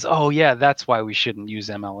laughs and says, oh yeah, that's why we shouldn't use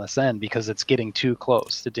MLSN, because it's getting too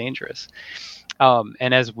close to dangerous.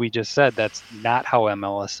 And as we just said, that's not how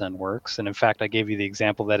MLSN works. And in fact, I gave you the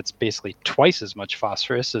example that it's basically twice as much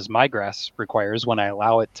phosphorus as my grass requires when I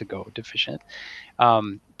allow it to go deficient.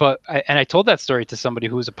 But I told that story to somebody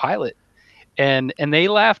who was a pilot, and they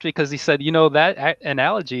laughed because he said, that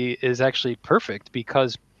analogy is actually perfect,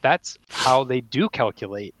 because that's how they do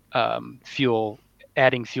calculate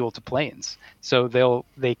adding fuel to planes. So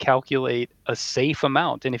they calculate a safe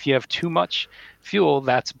amount, and if you have too much fuel,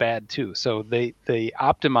 that's bad too. So they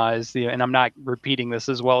optimize and I'm not repeating this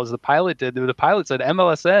as well as the pilot did. The pilot said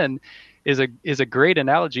MLSN is a great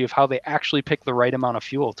analogy of how they actually pick the right amount of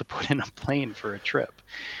fuel to put in a plane for a trip.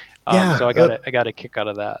 So I got a kick out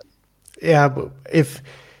of that. Yeah, but if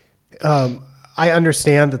I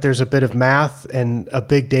understand that there's a bit of math and a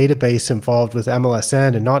big database involved with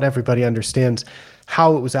MLSN, and not everybody understands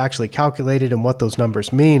how it was actually calculated and what those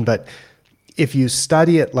numbers mean. But if you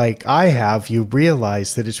study it like I have, you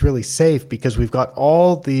realize that it's really safe, because we've got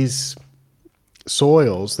all these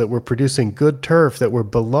soils that were producing good turf that were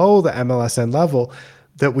below the MLSN level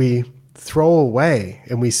that we throw away.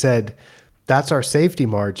 And we said, that's our safety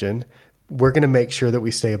margin. We're going to make sure that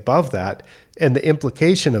we stay above that. And the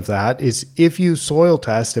implication of that is, if you soil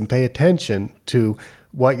test and pay attention to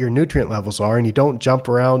what your nutrient levels are, and you don't jump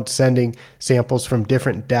around sending samples from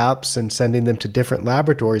different depths and sending them to different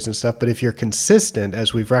laboratories and stuff, but if you're consistent,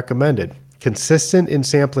 as we've recommended, consistent in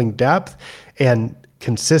sampling depth and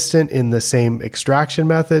consistent in the same extraction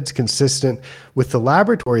methods, consistent with the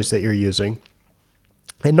laboratories that you're using,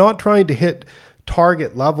 and not trying to hit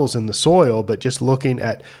target levels in the soil, but just looking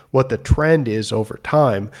at what the trend is over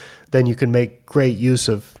time, then you can make great use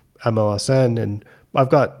of MLSN. And I've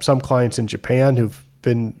got some clients in Japan who've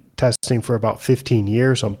been testing for about 15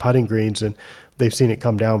 years on putting greens, and they've seen it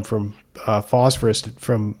come down from phosphorus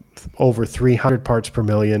from over 300 parts per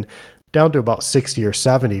million down to about 60 or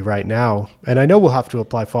 70 right now. And I know we'll have to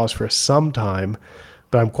apply phosphorus sometime,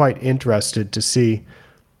 but I'm quite interested to see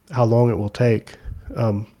how long it will take.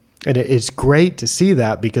 And it's great to see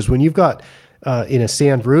that, because when you've got in a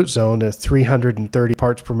sand root zone a 330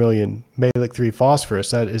 parts per million Malic 3 phosphorus,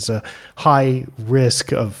 that is a high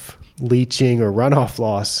risk of leaching or runoff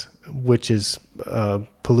loss which is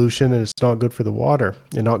pollution, and it's not good for the water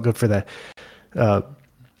and not good for the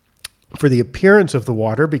appearance of the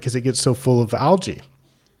water because it gets so full of algae.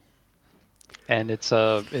 And it's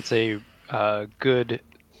a good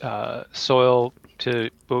soil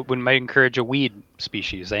would might encourage a weed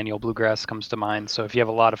species. Annual bluegrass comes to mind. So if you have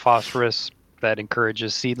a lot of phosphorus, that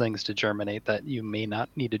encourages seedlings to germinate that you may not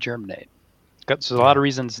need to germinate. So there's a lot of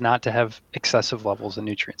reasons not to have excessive levels of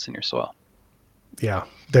nutrients in your soil. Yeah,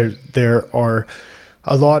 there are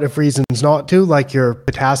a lot of reasons not to, like your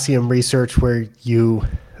potassium research, where you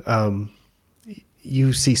see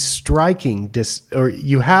you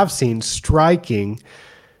have seen striking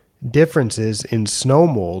differences in snow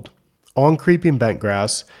mold on creeping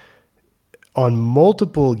bentgrass on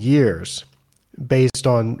multiple years based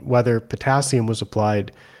on whether potassium was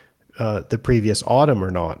applied the previous autumn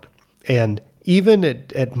or not. And even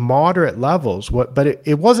at moderate levels, but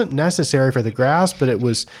it wasn't necessary for the grass, but it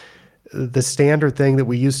was the standard thing that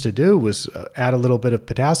we used to do was add a little bit of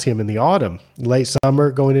potassium in the autumn. Late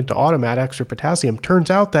summer going into autumn, add extra potassium.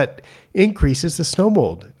 Turns out that increases the snow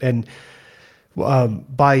mold. And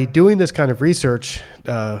by doing this kind of research,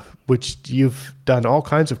 which you've done all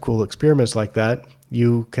kinds of cool experiments like that,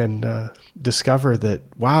 you can discover that,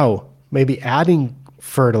 wow, maybe adding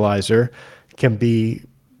fertilizer can be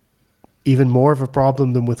even more of a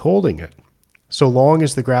problem than withholding it. So long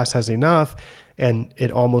as the grass has enough, and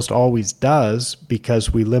it almost always does,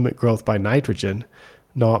 because we limit growth by nitrogen,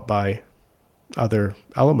 not by other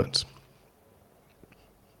elements.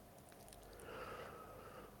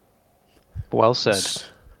 Well said.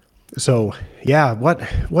 So yeah,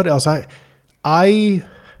 what else? I've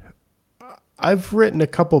written a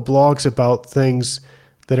couple blogs about things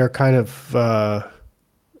that are kind of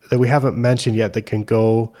that we haven't mentioned yet that can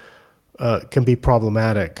be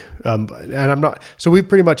problematic. And I'm not, so we've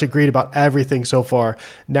pretty much agreed about everything so far.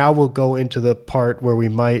 Now we'll go into the part where we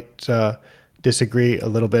might disagree a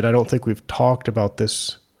little bit. I don't think we've talked about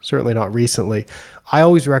this, certainly not recently. I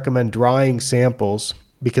always recommend drying samples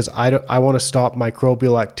because I want to stop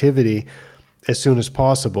microbial activity as soon as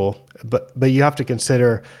possible. But you have to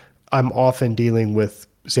consider I'm often dealing with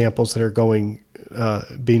samples that are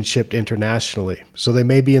being shipped internationally. So they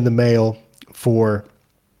may be in the mail or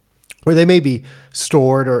they may be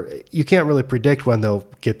stored, or you can't really predict when they'll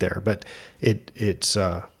get there, but it's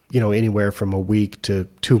anywhere from a week to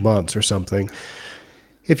 2 months or something.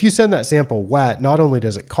 If you send that sample wet, not only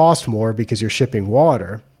does it cost more because you're shipping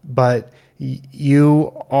water, but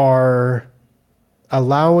you are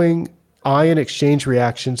allowing ion exchange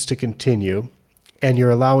reactions to continue, and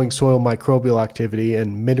you're allowing soil microbial activity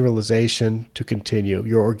and mineralization to continue.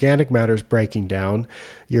 Your organic matter is breaking down.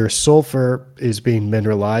 Your sulfur is being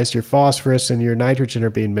mineralized. Your phosphorus and your nitrogen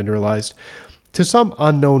are being mineralized to some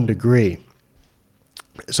unknown degree.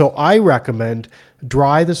 So I recommend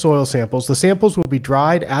dry the soil samples. The samples will be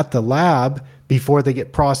dried at the lab before they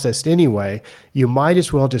get processed anyway. You might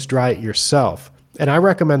as well just dry it yourself. And I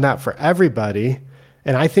recommend that for everybody.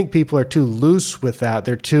 And I think people are too loose with that.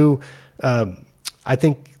 They're too... I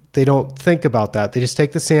think they don't think about that. They just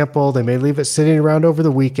take the sample, they may leave it sitting around over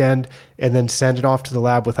the weekend, and then send it off to the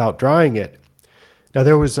lab without drying it. Now,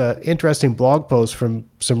 there was an interesting blog post from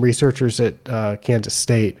some researchers at Kansas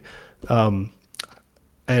State, and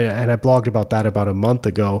I blogged about that about a month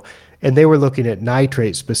ago, and they were looking at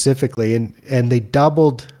nitrate specifically, and they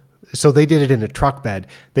doubled. So they did it in a truck bed.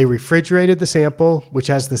 They refrigerated the sample, which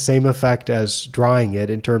has the same effect as drying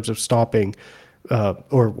it in terms of stopping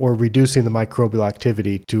or reducing the microbial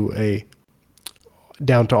activity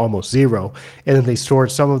down to almost zero. And then they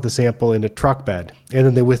stored some of the sample in a truck bed. And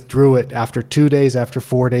then they withdrew it after 2 days, after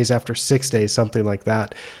 4 days, after 6 days, something like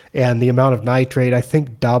that. And the amount of nitrate, I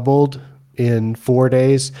think, doubled in 4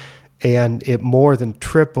 days. And it more than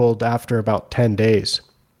tripled after about 10 days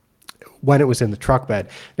when it was in the truck bed.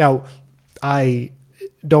 Now, I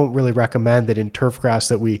don't really recommend that in turf grass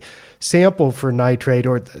that we sample for nitrate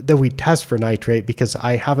or that we test for nitrate, because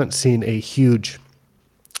I haven't seen a huge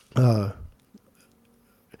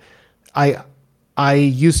I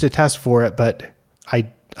used to test for it, but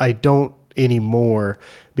I don't anymore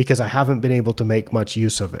because I haven't been able to make much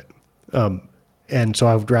use of it. And so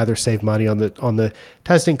I would rather save money on the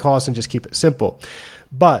testing costs and just keep it simple.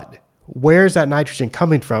 But where's that nitrogen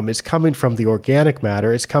coming from? It's coming from the organic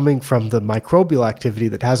matter. It's coming from the microbial activity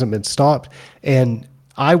that hasn't been stopped. And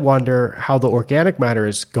I wonder how the organic matter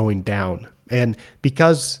is going down. And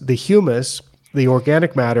because the humus, the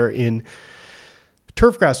organic matter in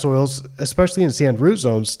turfgrass soils, especially in sand root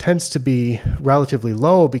zones, tends to be relatively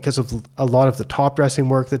low because of a lot of the top dressing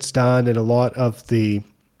work that's done, and a lot of the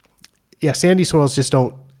sandy soils just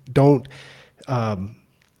don't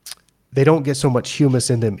they don't get so much humus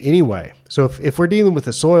in them anyway. So if we're dealing with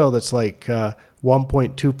a soil that's like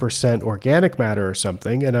 1.2% organic matter or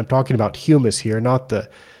something, and I'm talking about humus here, not the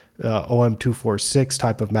OM246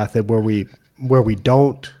 type of method where we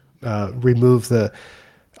don't remove the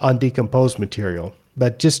undecomposed material,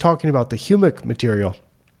 but just talking about the humic material,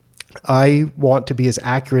 I want to be as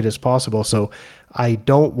accurate as possible. So I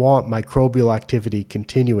don't want microbial activity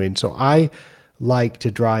continuing. So I like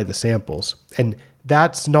to dry the samples. And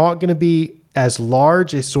that's not going to be as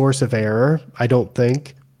large a source of error, I don't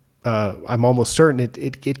think. I'm almost certain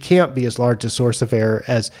it can't be as large a source of error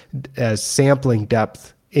as sampling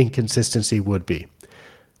depth inconsistency would be.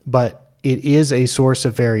 But it is a source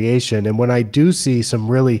of variation. And when I do see some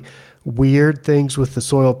really weird things with the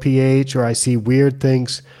soil pH, or I see weird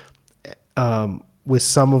things with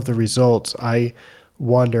some of the results, I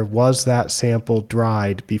wonder, was that sample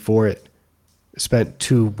dried before it spent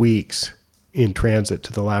 2 weeks in transit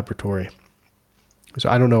to the laboratory? So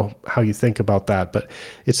I don't know how you think about that, but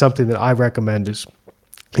it's something that I recommend is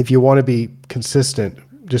if you want to be consistent,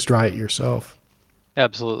 just dry it yourself.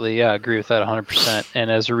 Absolutely, yeah, I agree with that 100%. And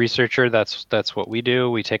as a researcher, that's what we do.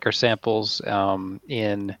 We take our samples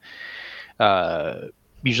in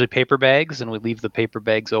usually paper bags, and we leave the paper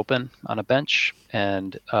bags open on a bench.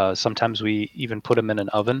 And sometimes we even put them in an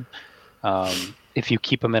oven. If you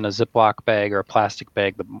keep them in a Ziploc bag or a plastic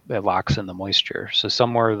bag, it locks in the moisture. So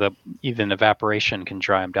somewhere even evaporation can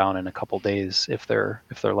dry them down in a couple days if they're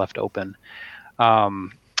left open.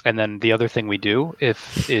 And then the other thing we do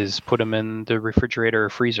is put them in the refrigerator or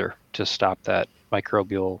freezer to stop that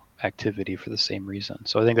microbial activity for the same reason.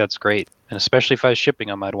 So I think that's great. And especially if I was shipping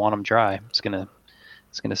them, I'd want them dry. It's gonna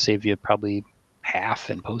save you probably half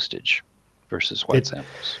in postage versus wet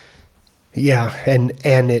samples. Yeah, and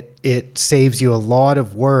it saves you a lot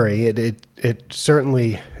of worry. It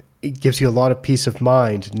certainly gives you a lot of peace of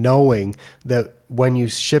mind knowing that when you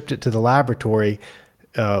shipped it to the laboratory,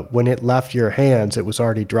 when it left your hands, it was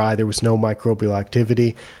already dry. There was no microbial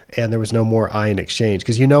activity, and there was no more ion exchange.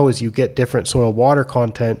 Because as you get different soil water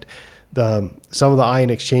content, some of the ion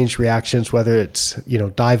exchange reactions, whether it's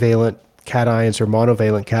divalent cations or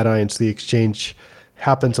monovalent cations, the exchange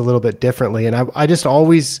happens a little bit differently. And I just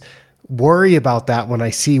always worry about that when I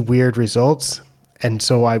see weird results. And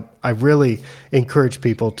so I really encourage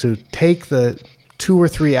people to take the 2 or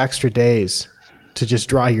 3 extra days to just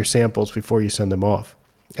dry your samples before you send them off.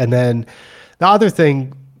 And then the other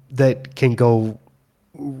thing that can go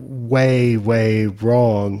way, way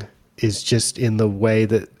wrong is just in the way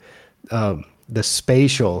that the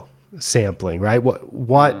spatial sampling, right?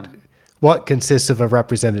 What consists of a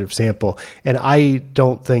representative sample? And I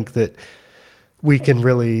don't think that we can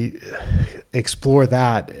really explore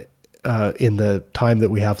that in the time that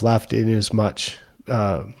we have left in as much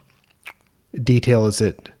detail as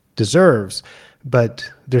it deserves. But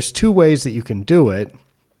there's 2 ways that you can do it.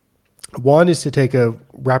 One is to take a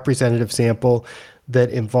representative sample that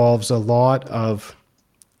involves a lot of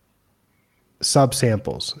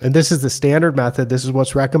subsamples. And this is the standard method. This is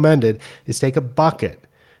what's recommended, is take a bucket.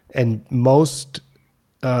 And most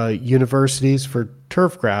universities for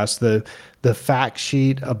turfgrass, the fact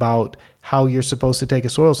sheet about how you're supposed to take a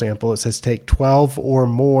soil sample, it says take 12 or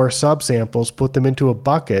more subsamples, put them into a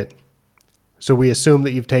bucket. So we assume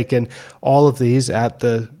that you've taken all of these at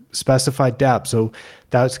the specified depth. So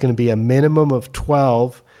that's going to be a minimum of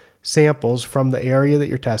 12 samples from the area that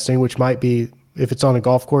you're testing, which might be, if it's on a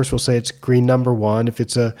golf course, we'll say it's green number 1. If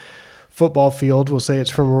it's a football field, we'll say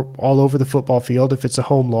it's from all over the football field. If it's a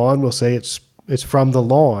home lawn, we'll say it's from the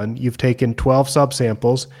lawn. You've taken 12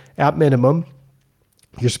 subsamples at minimum.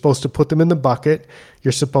 You're supposed to put them in the bucket.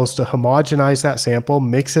 You're supposed to homogenize that sample,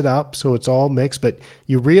 mix it up so it's all mixed. But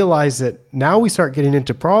you realize that now we start getting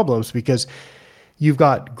into problems because you've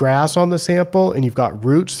got grass on the sample and you've got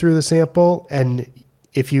roots through the sample. And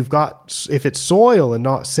if it's soil and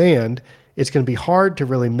not sand, it's going to be hard to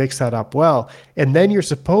really mix that up well. And then you're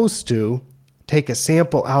supposed to take a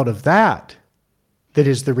sample out of that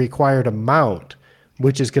is the required amount,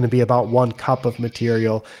 which is going to be about 1 cup of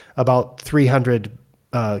material, about 300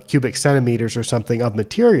 cubic centimeters or something of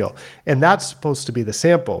material. And that's supposed to be the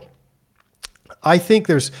sample. I think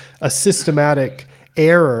there's a systematic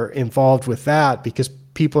error involved with that because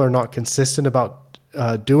people are not consistent about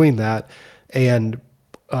doing that. And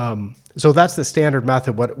so that's the standard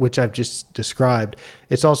method, which I've just described.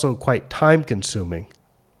 It's also quite time consuming.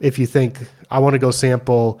 If you think, I want to go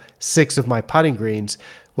sample 6 of my putting greens,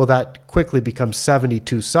 well, that quickly becomes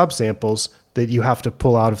 72 subsamples that you have to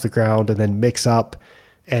pull out of the ground and then mix up.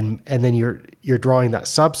 And then you're drawing that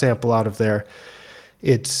subsample out of there.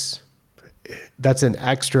 That's an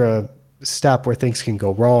extra step where things can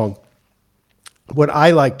go wrong. What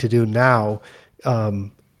I like to do now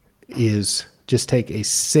is just take a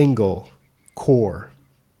single core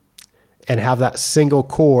and have that single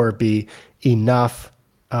core be enough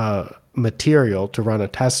material to run a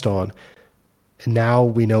test on. And now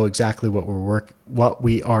we know exactly what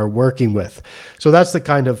we are working with. So that's the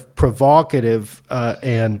kind of provocative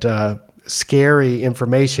and scary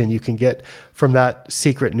information you can get from that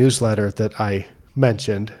secret newsletter that I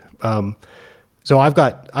mentioned. So I've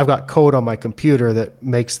got code on my computer that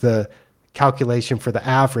makes the calculation for the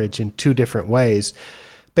average in two different ways,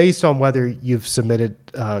 based on whether you've submitted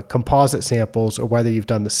composite samples or whether you've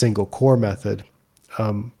done the single core method.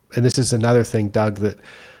 And this is another thing, Doug, that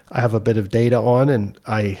I have a bit of data on, and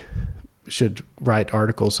I should write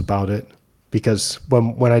articles about it, because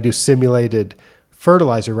when I do simulated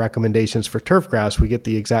fertilizer recommendations for turf grass, we get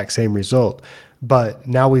the exact same result. But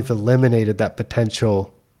now we've eliminated that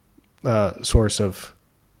potential source of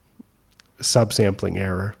subsampling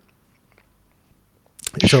error.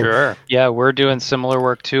 So, Sure. Yeah, we're doing similar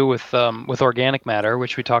work too with organic matter,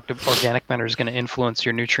 which we talked about. Organic matter is going to influence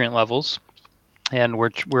your nutrient levels, and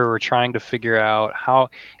we're trying to figure out how,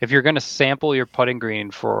 if you're going to sample your putting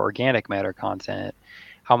green for organic matter content,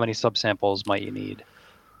 how many subsamples might you need?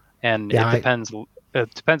 And yeah, it depends.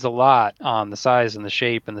 It depends a lot on the size and the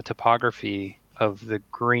shape and the topography of the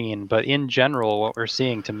green. But in general, what we're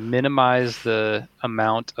seeing, to minimize the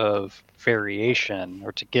amount of variation,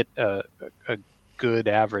 or to get a good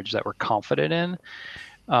average that we're confident in,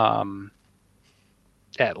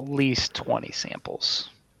 at least 20 samples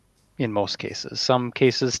in most cases. Some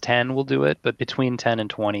cases 10 will do it, but between 10 and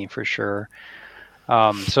 20 for sure.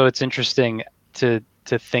 So it's interesting to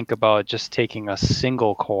think about just taking a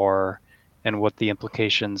single core and what the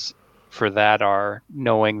implications for that are,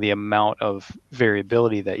 knowing the amount of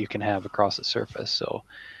variability that you can have across the surface. So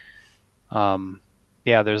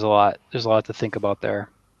yeah, there's a lot to think about there.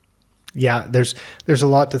 yeah, there's a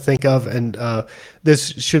lot to think of, and this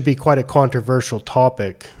should be quite a controversial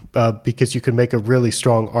topic, because you can make a really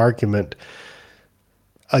strong argument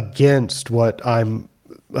against what I'm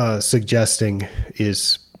suggesting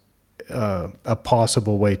is a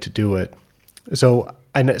possible way to do it. So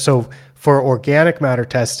for organic matter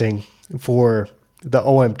testing, for the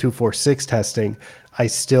OM246 testing, I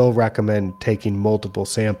still recommend taking multiple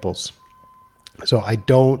samples. So I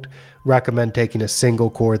don't recommend taking a single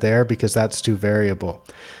core there, because that's too variable.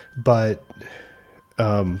 But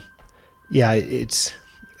yeah,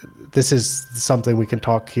 this is something we can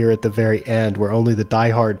talk here at the very end, where only the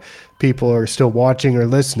diehard people are still watching or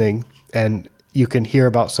listening, and you can hear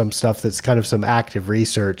about some stuff that's kind of some active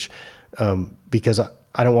research, because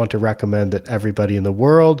I don't want to recommend that everybody in the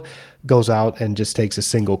world goes out and just takes a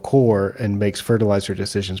single core and makes fertilizer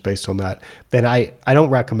decisions based on that. Then I don't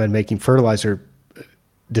recommend making fertilizer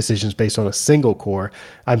decisions based on a single core.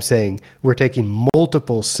 I'm saying we're taking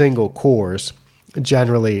multiple single cores.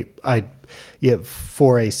 Generally,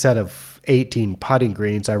 for a set of 18 putting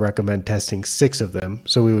greens, I recommend testing 6 of them.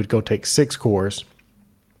 So we would go take 6 cores.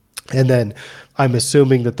 And then I'm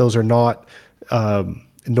assuming that those are not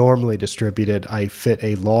normally distributed. I fit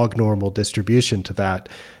a log normal distribution to that.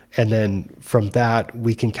 And then from that,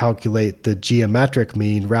 we can calculate the geometric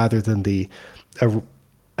mean rather than the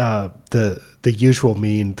usual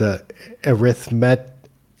mean, the arithmetic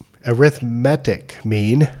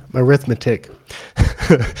mean,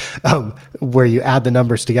 where you add the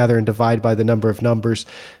numbers together and divide by the number of numbers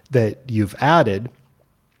that you've added.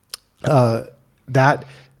 That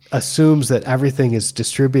assumes that everything is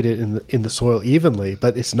distributed in the soil evenly,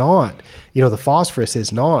 but it's not. The phosphorus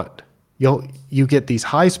is not. You get these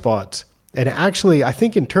high spots. And actually, I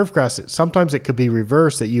think in turfgrass, sometimes it could be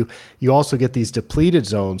reversed, that you also get these depleted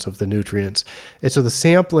zones of the nutrients. And so the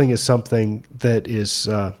sampling is something that is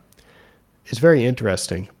very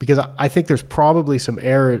interesting, because I think there's probably some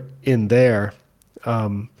error in there,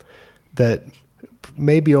 that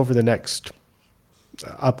maybe over the next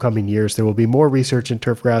upcoming years, there will be more research in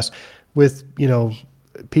turfgrass with,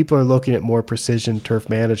 people are looking at more precision turf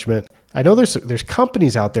management. I know there's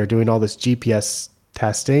companies out there doing all this GPS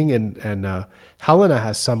testing, and Helena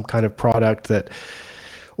has some kind of product that,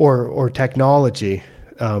 or technology,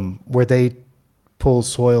 where they pull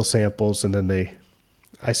soil samples, and then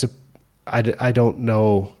I don't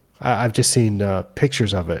know, I've just seen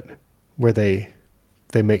pictures of it, where they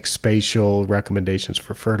make spatial recommendations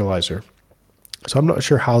for fertilizer. So I'm not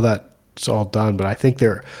sure how that's all done, but I think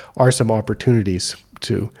there are some opportunities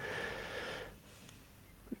to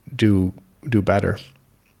do better.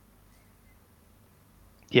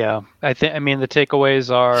 Yeah, I mean, the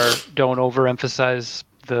takeaways are: don't overemphasize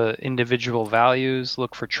the individual values,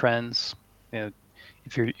 look for trends.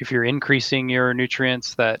 If you're increasing your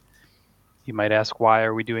nutrients, that you might ask, why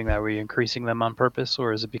are we doing that? Are we increasing them on purpose,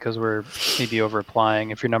 or is it because we're maybe over applying?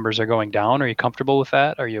 If your numbers are going down, are you comfortable with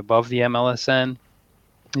that? Are you above the MLSN?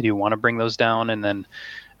 Do you want to bring those down? And then,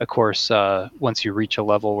 of course, once you reach a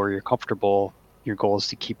level where you're comfortable, your goal is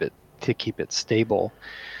to keep it stable.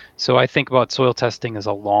 So I think about soil testing as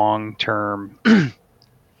a long-term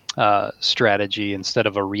strategy instead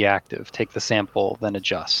of a reactive. Take the sample, then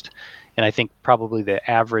adjust. And I think probably the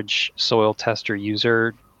average soil tester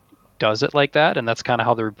user does it like that, and that's kind of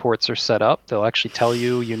how the reports are set up. They'll actually tell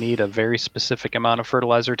you need a very specific amount of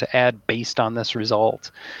fertilizer to add based on this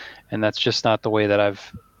result, and that's just not the way that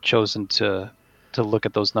I've chosen to look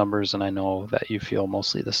at those numbers. And I know that you feel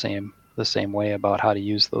mostly the same way about how to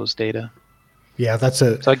use those data. Yeah,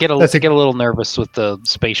 so I get a little nervous with the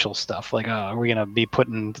spatial stuff. Like, are we gonna be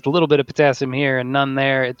putting a little bit of potassium here and none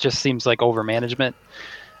there? It just seems like over management.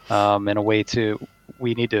 In a way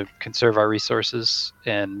we need to conserve our resources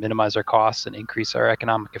and minimize our costs and increase our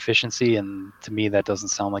economic efficiency. And to me, that doesn't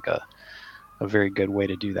sound like a very good way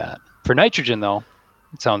to do that. For nitrogen, though,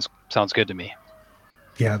 it sounds good to me.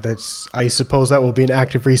 Yeah, I suppose that will be an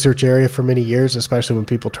active research area for many years, especially when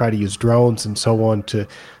people try to use drones and so on to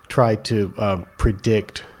try to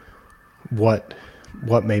predict what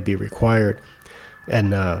may be required.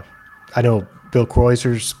 And I know Bill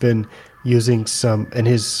Kreuser's been using some, and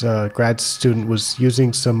his grad student was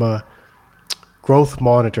using some growth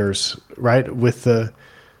monitors, right? With the,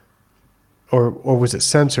 or was it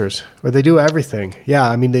sensors? Or they do everything. Yeah,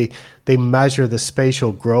 I mean, they measure the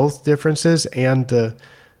spatial growth differences and the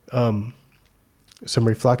some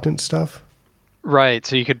reflectance stuff. Right.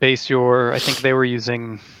 So you could base I think they were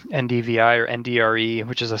using NDVI or NDRE,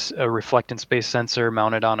 which is a reflectance-based sensor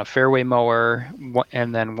mounted on a fairway mower.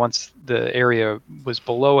 And then once the area was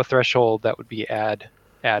below a threshold, that would be add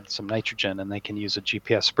some nitrogen, and they can use a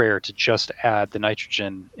GPS sprayer to just add the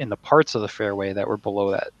nitrogen in the parts of the fairway that were below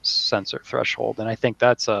that sensor threshold. And I think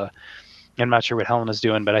I'm not sure what Helen is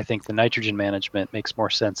doing, but I think the nitrogen management makes more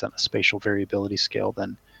sense on a spatial variability scale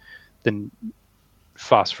than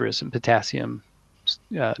phosphorus and potassium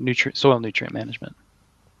soil nutrient management.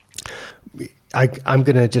 I'm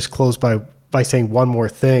going to just close by saying one more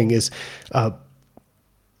thing is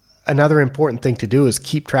another important thing to do is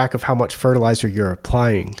keep track of how much fertilizer you're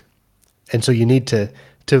applying. And so you need to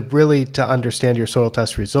really understand your soil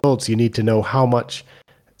test results, you need to know how much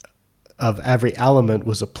of every element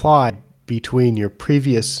was applied between your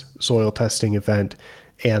previous soil testing event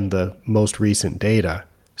and the most recent data.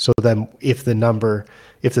 So then if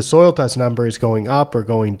the soil test number is going up or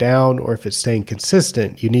going down, or if it's staying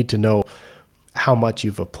consistent, you need to know how much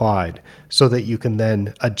you've applied so that you can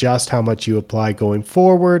then adjust how much you apply going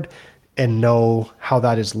forward and know how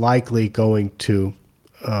that is likely going to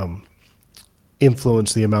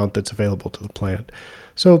influence the amount that's available to the plant.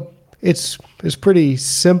 So it's pretty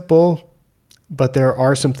simple, but there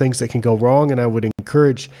are some things that can go wrong, and I would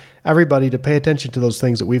encourage everybody to pay attention to those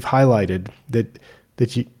things that we've highlighted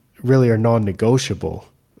that you really are non-negotiable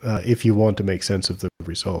if you want to make sense of the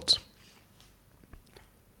results.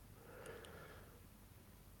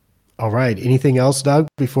 All right. Anything else, Doug,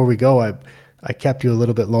 before we go? I kept you a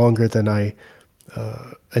little bit longer than I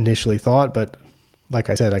initially thought, but like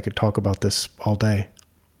I said, I could talk about this all day.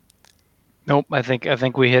 Nope. I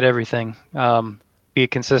think we hit everything. Be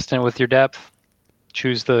consistent with your depth.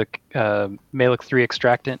 Choose the Malic 3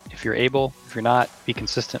 extractant if you're able. If you're not, be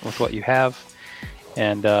consistent with what you have.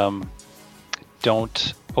 And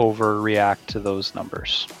don't overreact to those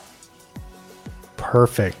numbers.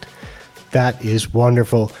 Perfect. That is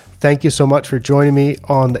wonderful. Thank you so much for joining me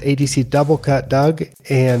on the ATC Double Cut, Doug.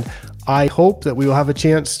 And I hope that we will have a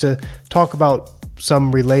chance to talk about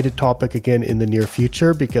some related topic again in the near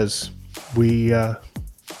future, because we have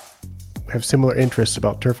similar interests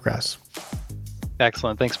about turfgrass.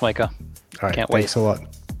 Excellent. Thanks, Micah. All right. Can't wait. Thanks a lot.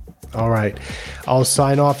 All right. I'll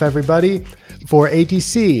sign off, everybody. For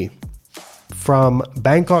ATC from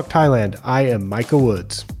Bangkok, Thailand, I am Micah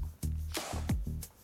Woods.